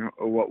headliner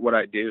what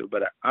I do,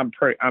 but I'm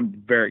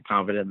very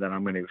confident that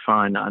I'm going to be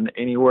fine on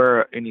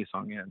anywhere any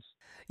song is.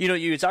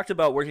 You talked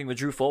about working with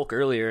Drew Folk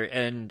earlier,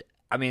 and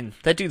I mean,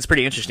 that dude's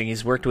pretty interesting.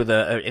 He's worked with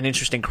an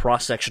interesting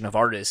cross-section of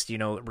artists,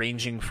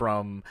 ranging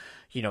from,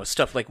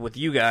 stuff like with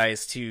you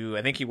guys to,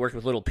 I think he worked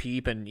with Little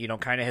Peep and,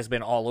 kind of has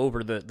been all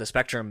over the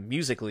spectrum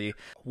musically.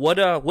 What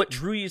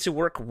drew you to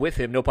work with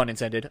him, no pun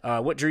intended,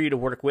 what drew you to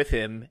work with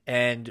him,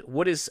 and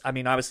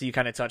obviously you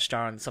kind of touched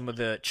on some of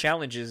the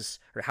challenges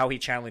or how he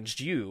challenged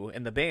you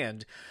in the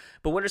band,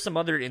 but what are some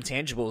other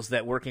intangibles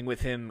that working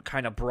with him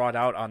kind of brought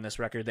out on this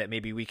record that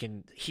maybe we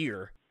can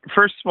hear?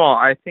 First of all,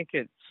 I think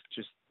it's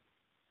just,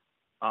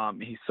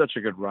 he's such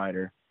a good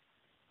writer.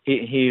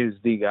 He is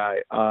the guy.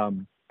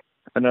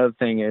 Another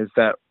thing is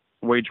that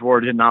Wage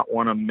War did not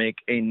want to make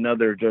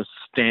another just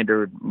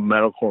standard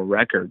metalcore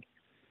record,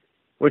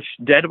 which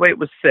Deadweight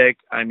was sick.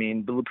 I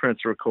mean,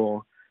 Blueprints were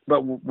cool,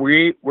 but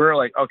we're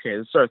like, okay,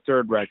 this is our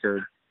third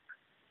record.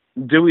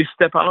 Do we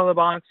step out of the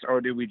box or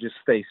do we just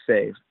stay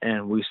safe?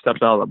 And we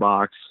stepped out of the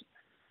box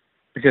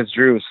because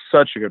Drew is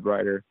such a good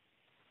writer.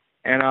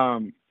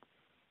 And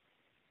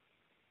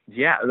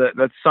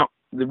that's something.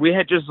 We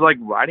had just like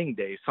writing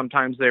days.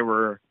 Sometimes they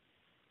were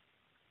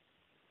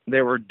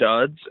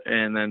duds,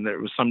 and then there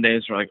was some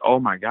days where like, oh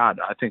my God,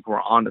 I think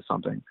we're onto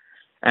something.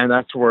 And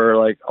that's where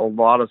like a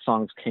lot of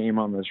songs came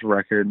on this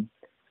record.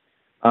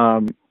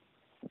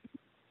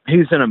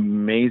 He's an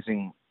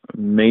amazing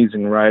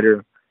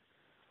writer,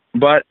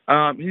 but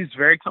he's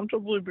very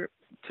comfortable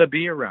to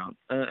be around.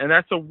 And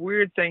that's a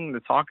weird thing to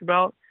talk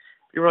about.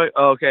 You're like,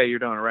 oh, okay, you're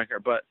doing a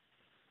record, but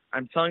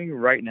I'm telling you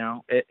right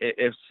now,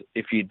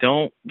 if you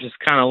don't just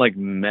kind of like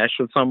mesh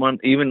with someone,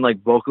 even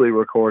like vocally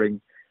recording,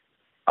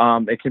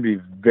 it can be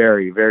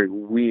very, very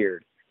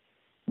weird.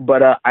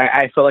 But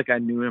I feel like I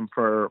knew him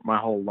for my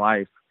whole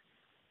life,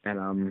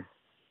 and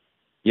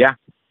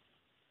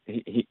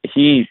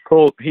he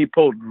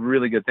pulled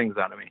really good things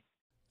out of me.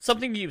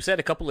 Something you've said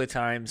a couple of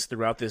times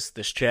throughout this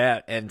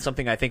chat, and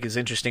something I think is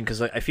interesting because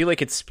I feel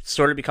like it's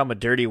sort of become a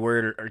dirty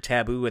word or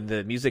taboo in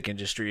the music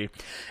industry,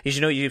 is,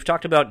 you've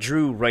talked about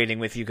Drew writing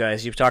with you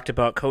guys, you've talked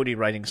about Cody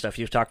writing stuff,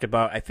 you've talked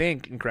about, I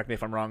think, and correct me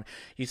if I'm wrong,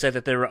 you said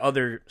that there were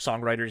other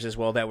songwriters as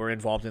well that were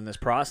involved in this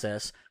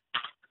process.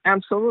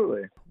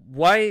 Absolutely.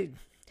 Why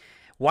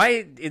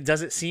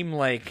does it seem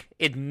like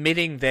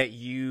admitting that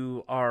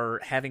you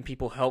are having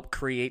people help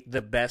create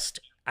the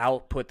best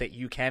output that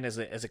you can as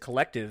a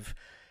collective,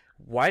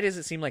 why does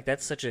it seem like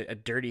that's such a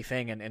dirty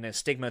thing and a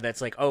stigma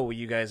that's like, oh,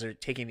 you guys are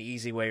taking the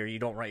easy way or you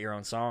don't write your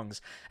own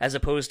songs, as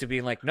opposed to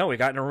being like, no, we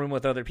got in a room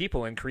with other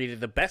people and created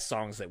the best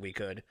songs that we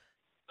could.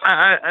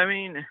 I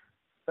mean,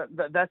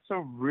 that's a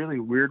really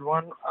weird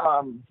one.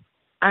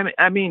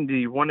 I mean, do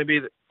you want to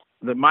be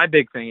my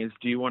big thing is,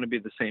 do you want to be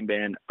the same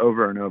band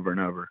over and over and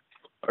over,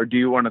 or do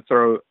you want to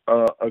throw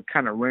a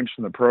kind of wrench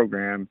in the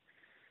program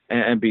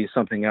and be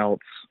something else?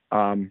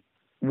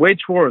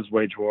 Wage War is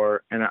Wage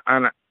War,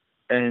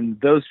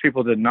 and those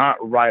people did not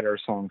write our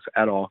songs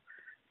at all.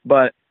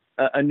 But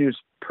a new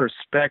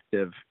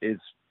perspective is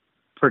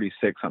pretty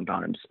sick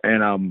sometimes,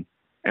 and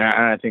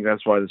I think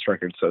that's why this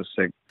record's so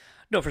sick.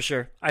 No, for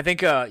sure. I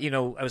think, I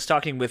was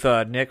talking with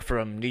Nick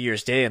from New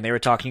Year's Day, and they were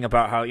talking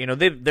about how,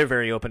 they're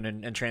very open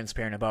and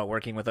transparent about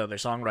working with other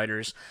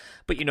songwriters,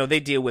 but, they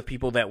deal with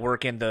people that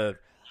work in the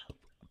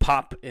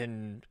pop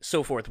and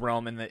so forth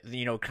realm, and,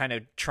 kind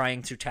of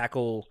trying to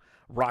tackle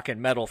rock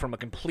and metal from a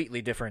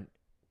completely different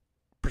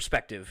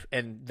perspective,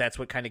 and that's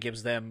what kind of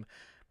gives them,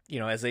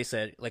 as they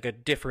said, like a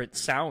different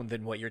sound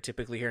than what you're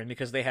typically hearing,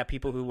 because they have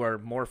people who are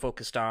more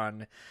focused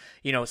on,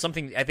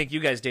 something I think you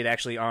guys did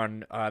actually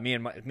on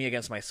Me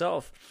Against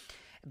Myself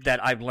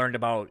that I've learned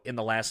about in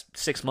the last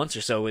 6 months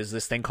or so, is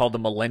this thing called the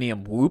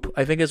Millennium Whoop,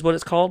 I think is what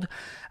it's called.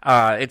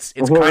 It's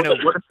kind of,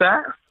 what's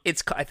that?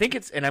 I think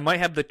it's, and I might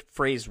have the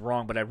phrase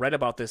wrong, but I read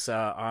about this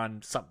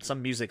on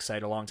some music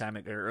site a long time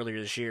ago, earlier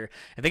this year.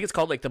 I think it's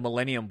called like the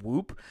Millennium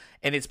Whoop,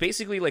 and it's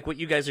basically like what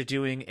you guys are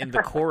doing in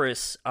the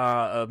chorus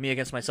of Me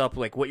Against Myself,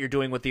 like what you're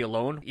doing with the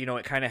Alone.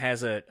 It kind of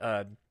has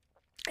a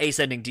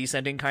ascending,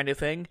 descending kind of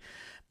thing,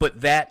 but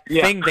that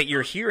thing that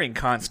you're hearing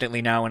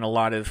constantly now in a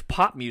lot of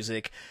pop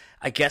music,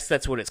 I guess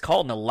that's what it's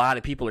called, and a lot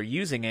of people are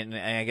using it, and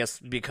I guess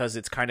because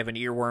it's kind of an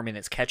earworm and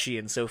it's catchy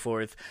and so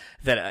forth,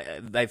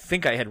 that I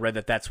think I had read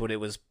that that's what it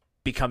was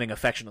becoming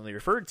affectionately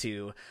referred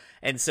to.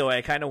 And so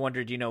I kind of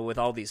wondered, with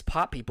all these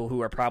pop people who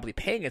are probably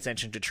paying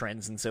attention to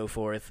trends and so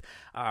forth,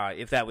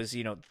 if that was,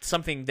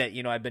 something that,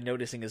 I've been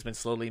noticing has been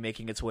slowly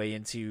making its way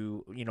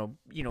into,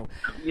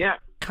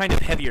 kind of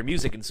heavier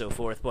music and so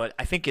forth. But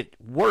I think it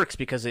works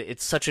because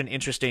it's such an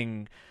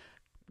interesting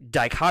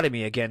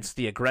dichotomy against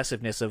the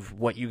aggressiveness of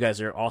what you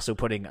guys are also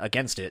putting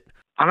against it.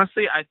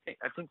 Honestly, I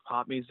think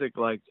pop music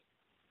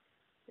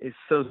is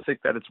so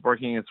sick that it's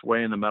working its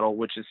way into metal,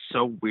 which is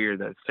so weird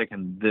that it's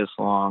taken this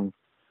long.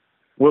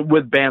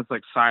 With bands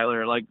like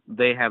Siler, like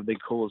they have the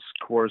coolest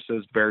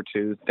choruses,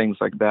 Beartooth, things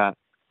like that.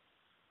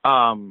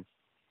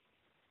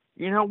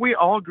 We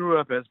all grew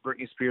up as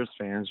Britney Spears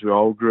fans. We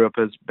all grew up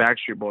as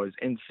Backstreet Boys,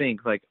 NSYNC,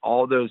 like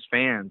all those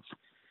fans.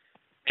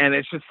 And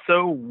it's just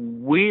so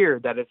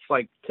weird that it's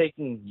like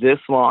taking this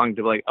long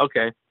to be like,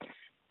 okay,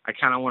 I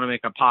kind of want to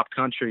make a pop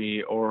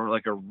country or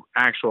like a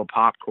actual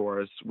pop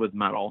chorus with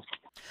metal.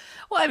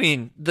 Well, I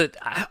mean,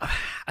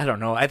 I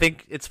don't know. I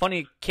think it's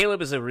funny.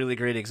 Caleb is a really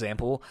great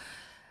example.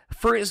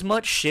 For as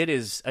much shit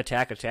as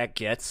Attack Attack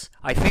gets,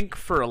 I think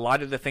for a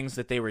lot of the things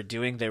that they were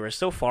doing, they were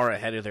so far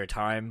ahead of their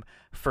time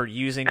for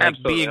using,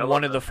 like, being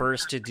one of the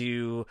first to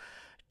do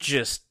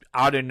just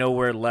out of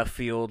nowhere left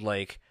field,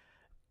 like,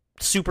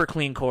 super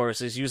clean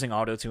choruses using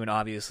auto-tune,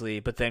 obviously,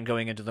 but then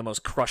going into the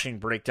most crushing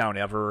breakdown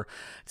ever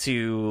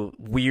to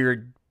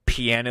weird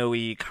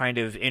piano-y kind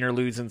of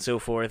interludes and so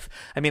forth.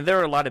 I mean, there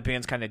are a lot of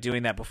bands kind of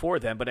doing that before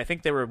them, but I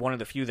think they were one of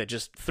the few that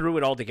just threw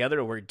it all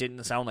together where it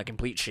didn't sound like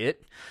complete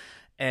shit.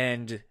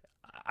 And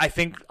I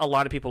think a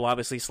lot of people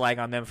obviously slag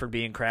on them for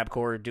being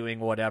crabcore, doing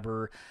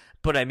whatever,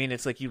 but I mean,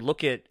 it's like you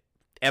look at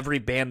every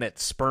band that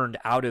spurned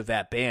out of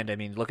that band. I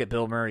mean, look at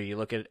Bill Murray, you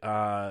look at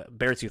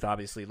Beartooth,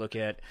 obviously, look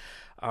at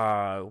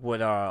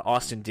what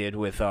Austin did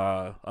with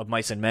Of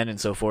Mice and Men and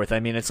so forth. I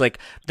mean, it's like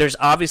there's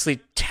obviously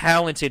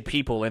talented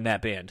people in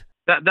that band.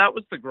 That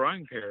was the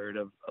growing period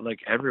of like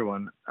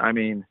everyone. I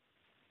mean,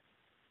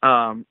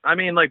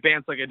 like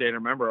bands like A Day to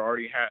Remember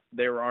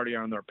they were already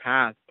on their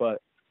path,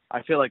 but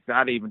I feel like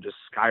that even just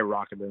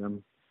skyrocketed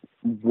them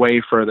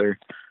way further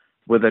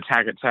with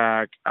Attack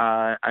Attack.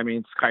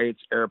 Sky's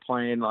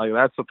Airplane, like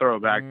that's a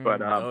throwback,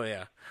 but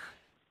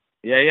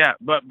yeah.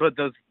 But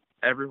those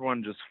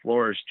everyone just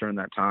flourished during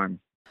that time.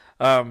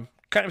 Kind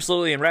of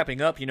slowly and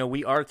wrapping up,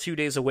 we are 2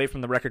 days away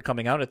from the record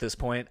coming out at this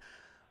point.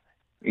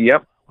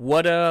 Yep.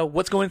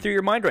 What's going through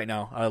your mind right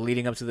now,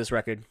 leading up to this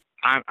record?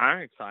 I'm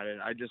excited.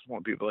 I just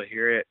want people to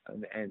hear it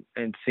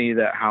and see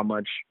that how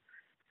much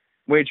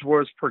Wage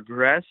War's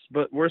progressed,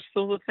 but we're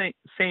still the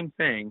same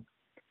thing.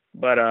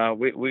 But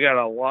we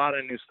got a lot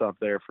of new stuff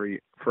there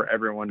for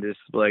everyone to just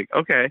be like,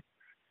 okay,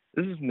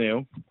 this is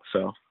new.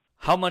 So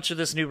how much of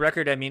this new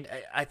record, I mean,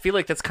 I feel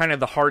like that's kind of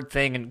the hard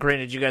thing, and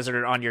granted, you guys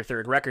are on your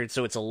third record,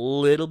 so it's a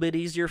little bit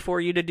easier for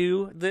you to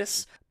do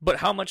this, but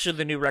how much of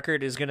the new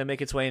record is going to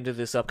make its way into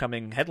this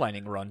upcoming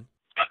headlining run?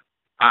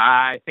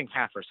 I think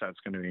half or so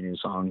it's going to be new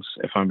songs,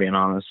 if I'm being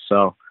honest.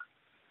 So,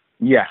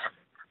 yeah.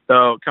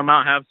 So come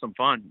out and have some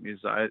fun.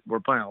 We're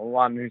playing a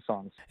lot of new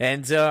songs.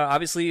 And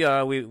obviously,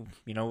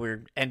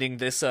 we're ending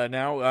this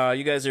now.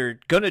 You guys are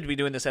going to be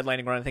doing this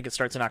headlining run. I think it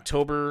starts in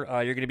October.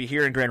 You're going to be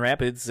here in Grand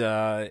Rapids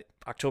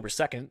October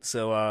 2nd.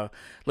 So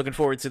looking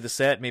forward to the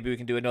set. Maybe we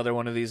can do another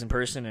one of these in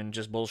person and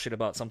just bullshit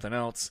about something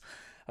else.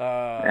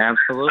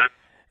 Absolutely.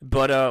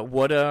 But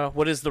what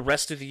does the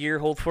rest of the year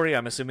hold for you?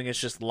 I'm assuming it's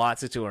just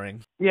lots of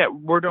touring. Yeah,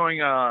 we're doing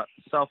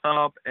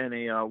self-help and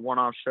a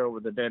one-off show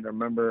with a Day to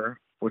Remember,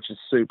 which is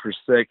super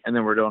sick. And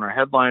then we're doing our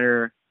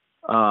headliner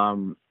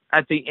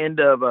at the end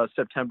of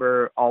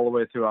September all the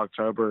way through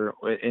October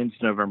into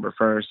November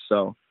 1st.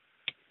 So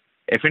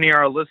if any of you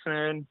are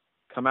listening,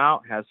 come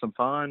out, have some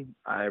fun.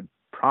 I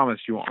promise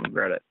you won't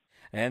regret it.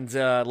 And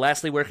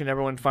lastly, where can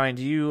everyone find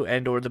you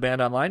and or the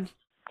band online?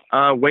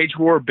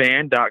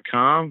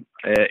 WageWarBand.com.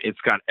 It's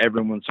got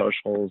everyone's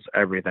socials,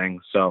 everything.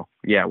 So,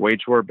 yeah,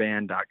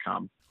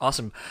 WageWarBand.com.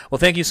 Awesome. Well,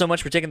 thank you so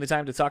much for taking the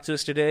time to talk to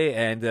us today.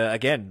 And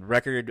again,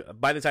 record,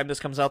 by the time this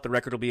comes out, the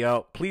record will be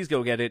out. Please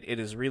go get it. It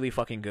is really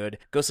fucking good.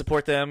 Go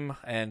support them.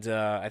 And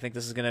I think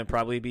this is going to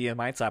probably be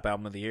my top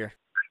album of the year.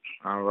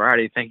 All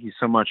righty. Thank you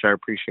so much. I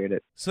appreciate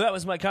it. So that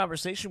was my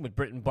conversation with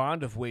Britton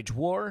Bond of Wage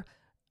War.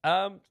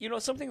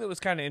 Something that was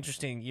kind of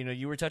interesting,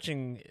 you were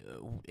touching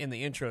in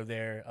the intro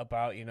there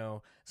about,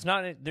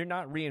 they're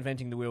not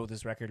reinventing the wheel with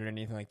this record or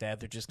anything like that.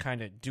 They're just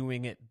kind of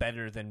doing it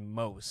better than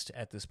most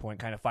at this point,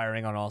 kind of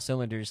firing on all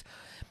cylinders.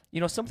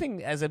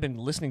 Something as I've been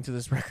listening to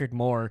this record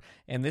more,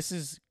 and this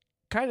is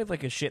kind of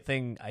like a shit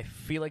thing I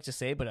feel like to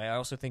say, but I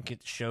also think it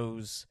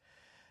shows,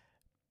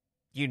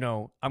 I'm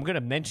going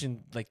to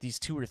mention like these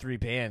 2 or 3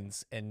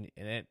 bands and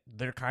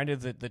they're kind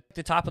of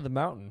the top of the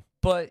mountain,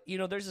 but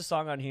there's a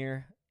song on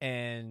here.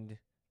 And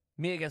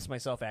Me Against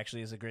Myself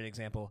actually is a great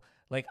example.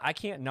 Like, I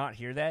can't not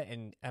hear that,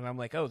 and I'm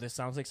like, oh, this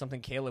sounds like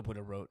something Caleb would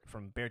have wrote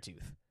from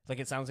Beartooth. Like,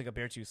 it sounds like a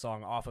Beartooth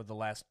song off of the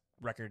last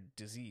record,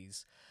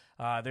 Disease.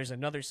 There's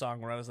another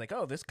song where I was like,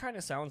 oh, this kind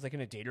of sounds like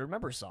in A Day to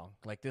Remember song.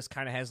 Like, this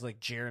kind of has, like,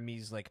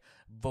 Jeremy's, like,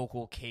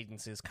 vocal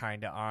cadences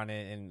kind of on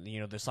it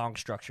and, the song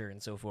structure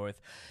and so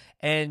forth.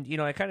 And,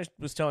 I kind of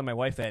was telling my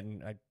wife that,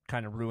 and I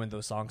kind of ruined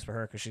those songs for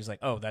her because she's like,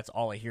 oh, that's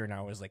all I hear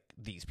now is, like,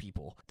 these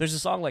people. There's a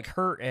song like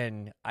Hurt,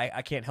 and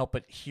I can't help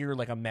but hear,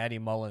 like, a Maddie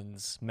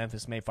Mullins,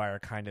 Memphis Mayfire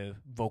kind of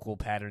vocal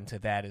pattern to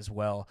that as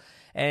well.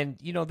 And,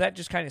 that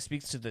just kind of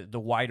speaks to the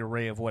wide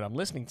array of what I'm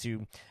listening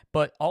to.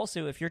 But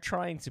also, if you're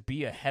trying to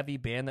be a heavy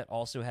band that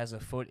also has a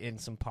foot in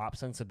some pop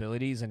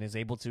sensibilities and is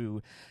able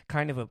to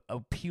kind of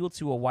appeal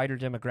to a wider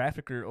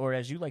demographic, or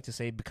as you like to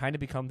say, kind of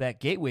become that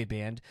gateway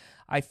band,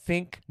 I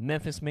think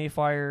Memphis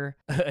Mayfire,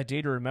 A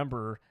Day to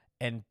Remember,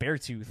 and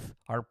Beartooth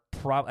are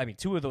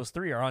 2 of those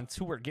 3 are on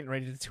tour, getting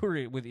ready to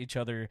tour with each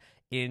other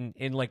in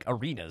like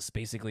arenas,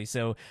 basically.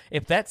 So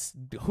if that's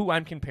who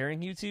I'm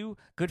comparing you to,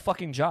 good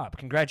fucking job.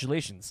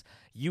 Congratulations.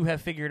 You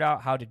have figured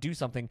out how to do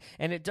something,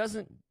 and it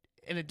doesn't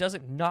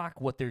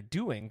knock what they're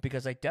doing,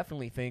 because I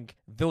definitely think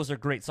those are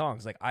great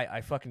songs. Like,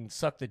 I fucking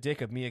suck the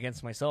dick of Me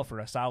Against Myself for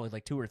a solid,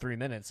 like, 2 or 3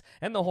 minutes,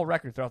 and the whole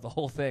record throughout the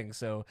whole thing.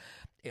 So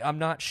I'm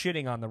not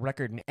shitting on the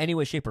record in any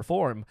way, shape, or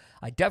form.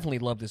 I definitely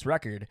love this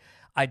record.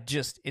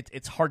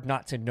 It's hard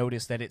not to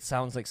notice that it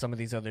sounds like some of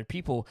these other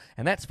people,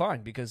 and that's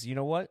fine, because you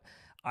know what?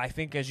 I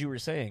think, as you were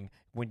saying,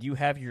 when you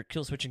have your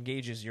Killswitch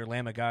Engages, your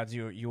Lamb of Gods,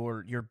 your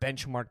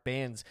benchmark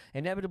bands,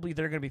 inevitably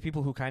there are going to be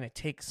people who kind of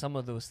take some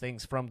of those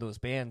things from those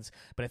bands.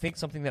 But I think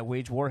something that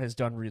Wage War has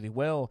done really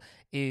well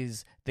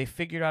is they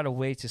figured out a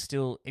way to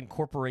still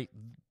incorporate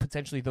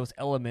potentially those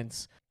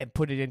elements and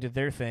put it into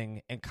their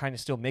thing and kind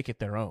of still make it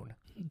their own.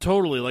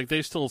 Totally, like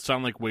they still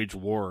sound like Wage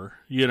War,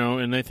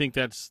 and I think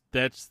that's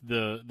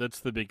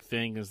the big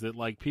thing, is that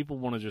like people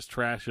want to just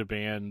trash a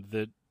band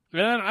that.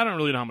 And I don't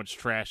really know how much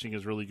trashing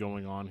is really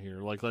going on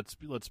here. Like, let's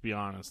be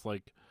honest.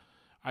 Like,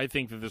 I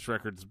think that this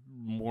record's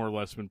more or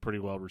less been pretty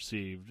well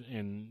received,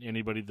 and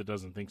anybody that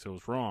doesn't think so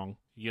is wrong,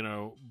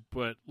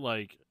 But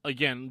like,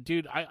 again,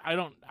 dude, I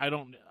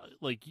don't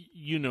like,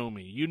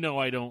 me,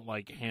 I don't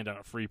like hand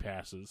out free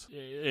passes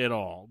at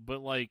all.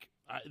 But like,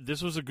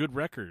 this was a good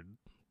record.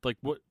 Like,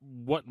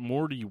 what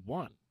more do you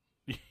want?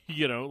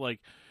 Like,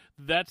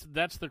 that's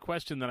the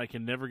question that I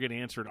can never get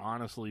answered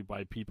honestly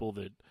by people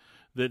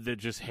that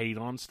just hate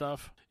on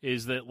stuff,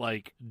 is that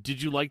like,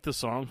 did you like the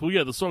songs? Well,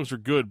 yeah, the songs are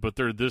good, but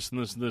they're this and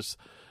this and this.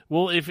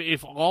 Well,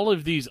 if all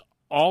of these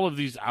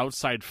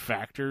outside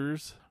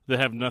factors that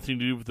have nothing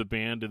to do with the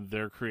band and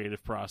their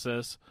creative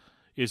process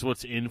is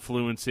what's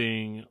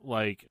influencing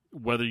like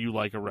whether you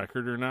like a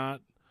record or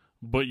not,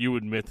 but you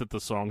admit that the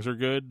songs are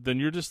good, then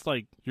you're just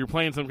like, you're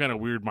playing some kind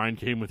of weird mind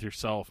game with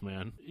yourself,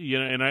 man.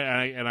 And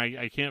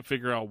I can't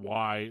figure out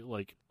why.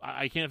 Like,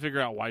 I can't figure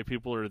out why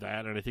people are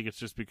that, and I think it's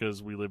just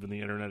because we live in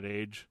the internet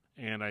age,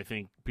 and I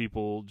think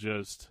people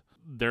just,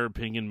 their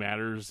opinion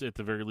matters at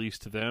the very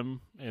least to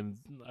them, and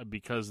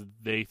because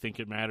they think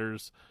it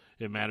matters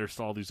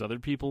to all these other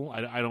people.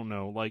 I don't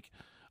know. Like,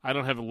 I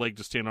don't have a leg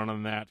to stand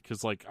on that,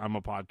 because like, I'm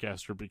a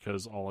podcaster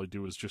because all I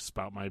do is just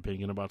spout my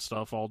opinion about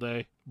stuff all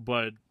day.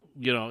 But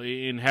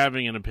in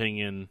having an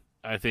opinion,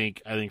 I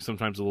think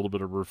sometimes a little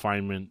bit of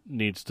refinement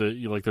needs to,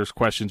 like, there's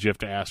questions you have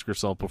to ask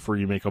yourself before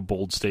you make a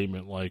bold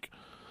statement like,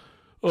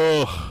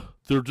 oh,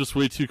 they're just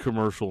way too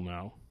commercial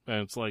now.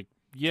 And it's like,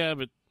 yeah,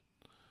 but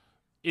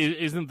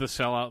isn't the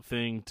sellout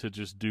thing to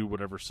just do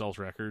whatever sells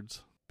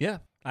records? Yeah.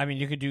 I mean,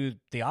 you could do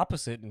the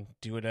opposite and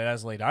do it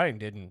as Late Dying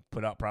did and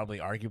put out probably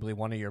arguably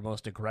one of your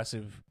most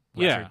aggressive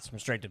records from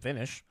straight to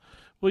finish.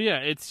 Well, yeah,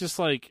 it's just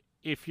like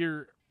if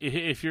you're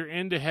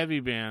into heavy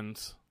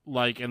bands,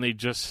 like, and they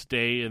just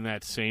stay in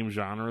that same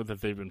genre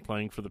that they've been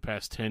playing for the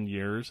past 10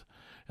 years,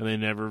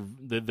 and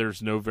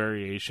there's no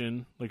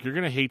variation, like, you're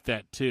gonna hate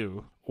that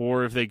too.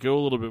 Or if they go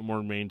a little bit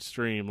more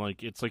mainstream,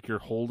 like, it's like you're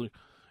holding.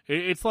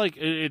 It's like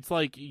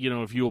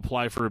if you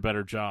apply for a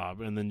better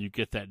job and then you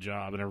get that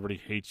job and everybody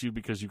hates you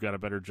because you got a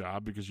better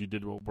job because you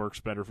did what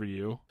works better for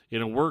you.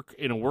 In a work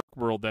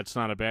world, that's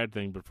not a bad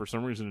thing, but for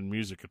some reason in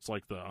music, it's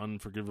like the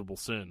unforgivable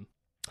sin.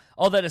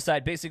 All that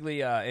aside,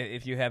 basically,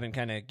 if you haven't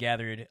kind of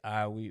gathered,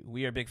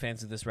 we are big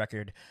fans of this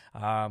record.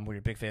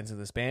 We're big fans of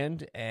this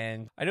band,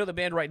 and I know the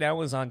band right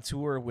now is on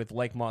tour with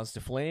Like Moths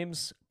to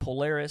Flames,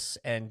 Polaris,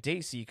 and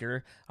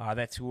Dayseeker.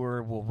 That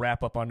tour will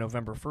wrap up on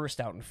November 1st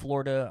out in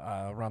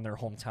Florida, around their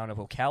hometown of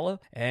Ocala,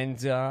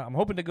 and I'm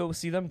hoping to go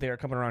see them. They're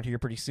coming around here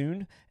pretty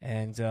soon,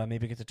 and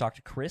maybe get to talk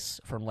to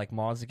Chris from Like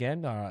Moths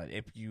again.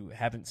 If you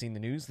haven't seen the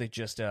news, they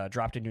just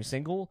dropped a new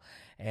single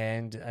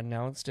and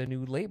announced a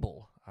new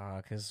label.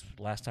 Because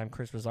last time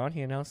Chris was on, he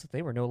announced that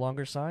they were no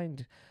longer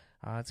signed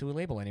to a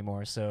label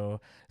anymore.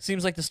 So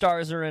seems like the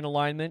stars are in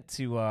alignment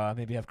to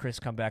maybe have Chris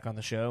come back on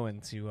the show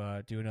and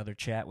to do another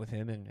chat with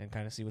him and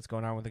kind of see what's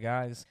going on with the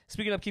guys.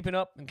 Speaking of keeping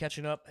up and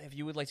catching up, if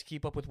you would like to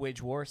keep up with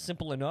Wage War,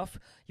 simple enough.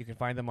 You can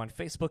find them on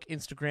Facebook,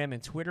 Instagram,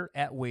 and Twitter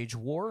at Wage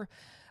War.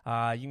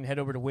 You can head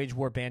over to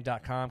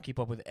wagewarband.com, keep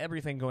up with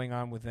everything going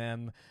on with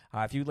them.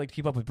 If you'd like to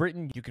keep up with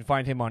Britton, you can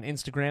find him on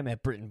Instagram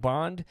at Britton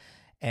Bond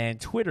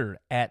and Twitter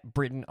at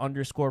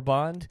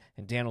Britton_Bond.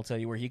 And Dan will tell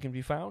you where he can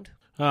be found.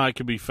 I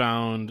can be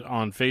found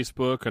on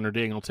Facebook under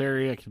Daniel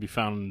Terry. I can be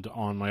found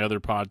on my other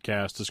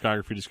podcast,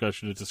 Discography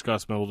Discussion, at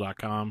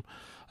DiscussMetal.com.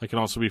 I can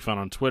also be found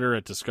on Twitter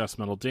at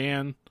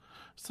DiscussMetalDan.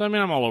 So, I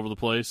mean, I'm all over the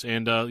place.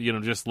 And,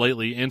 just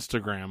lately,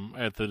 Instagram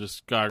at the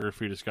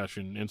Discography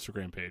Discussion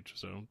Instagram page.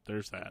 So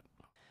there's that.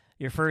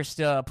 Your first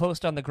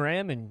post on the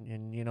gram,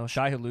 and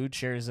Shai Hulud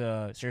shares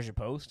your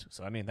post.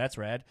 So, I mean, that's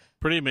rad.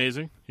 Pretty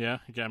amazing. Yeah.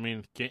 I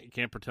mean,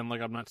 can't pretend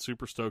like I'm not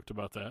super stoked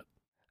about that.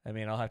 I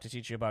mean, I'll have to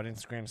teach you about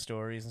Instagram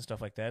stories and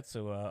stuff like that,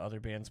 so other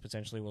bands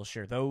potentially will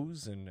share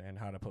those and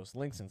how to post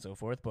links and so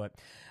forth. But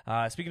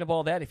speaking of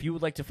all that, if you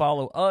would like to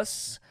follow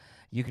us,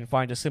 you can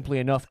find us simply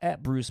enough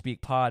at Brew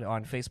Speak Pod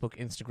on Facebook,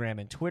 Instagram,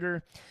 and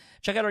Twitter.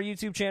 Check out our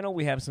YouTube channel.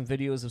 We have some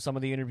videos of some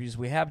of the interviews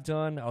we have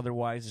done.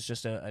 Otherwise, it's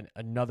just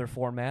another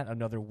format,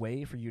 another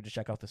way for you to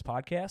check out this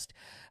podcast.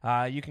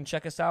 You can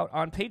check us out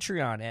on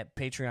Patreon at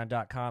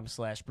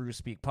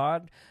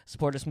patreon.com/BrewSpeakPod.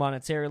 Support us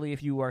monetarily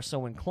if you are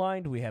so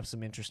inclined. We have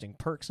some interesting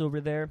perks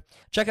over there.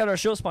 Check out our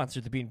show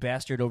sponsor, The Bean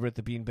Bastard, over at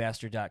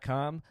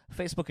thebeanbastard.com.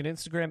 Facebook and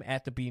Instagram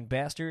at The Bean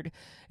Bastard.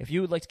 If you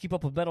would like to keep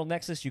up with Metal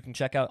Nexus, you can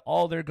check out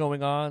all their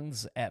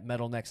going-ons at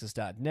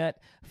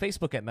metalnexus.net,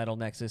 Facebook at Metal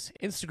Nexus,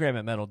 Instagram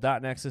at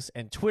metal.nexus,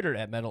 and Twitter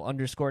at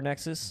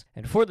metal_nexus.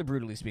 And for the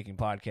Brutally Speaking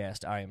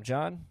podcast, I am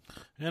John.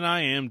 And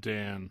I am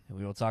Dan. And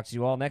we will talk to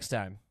you all next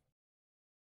time.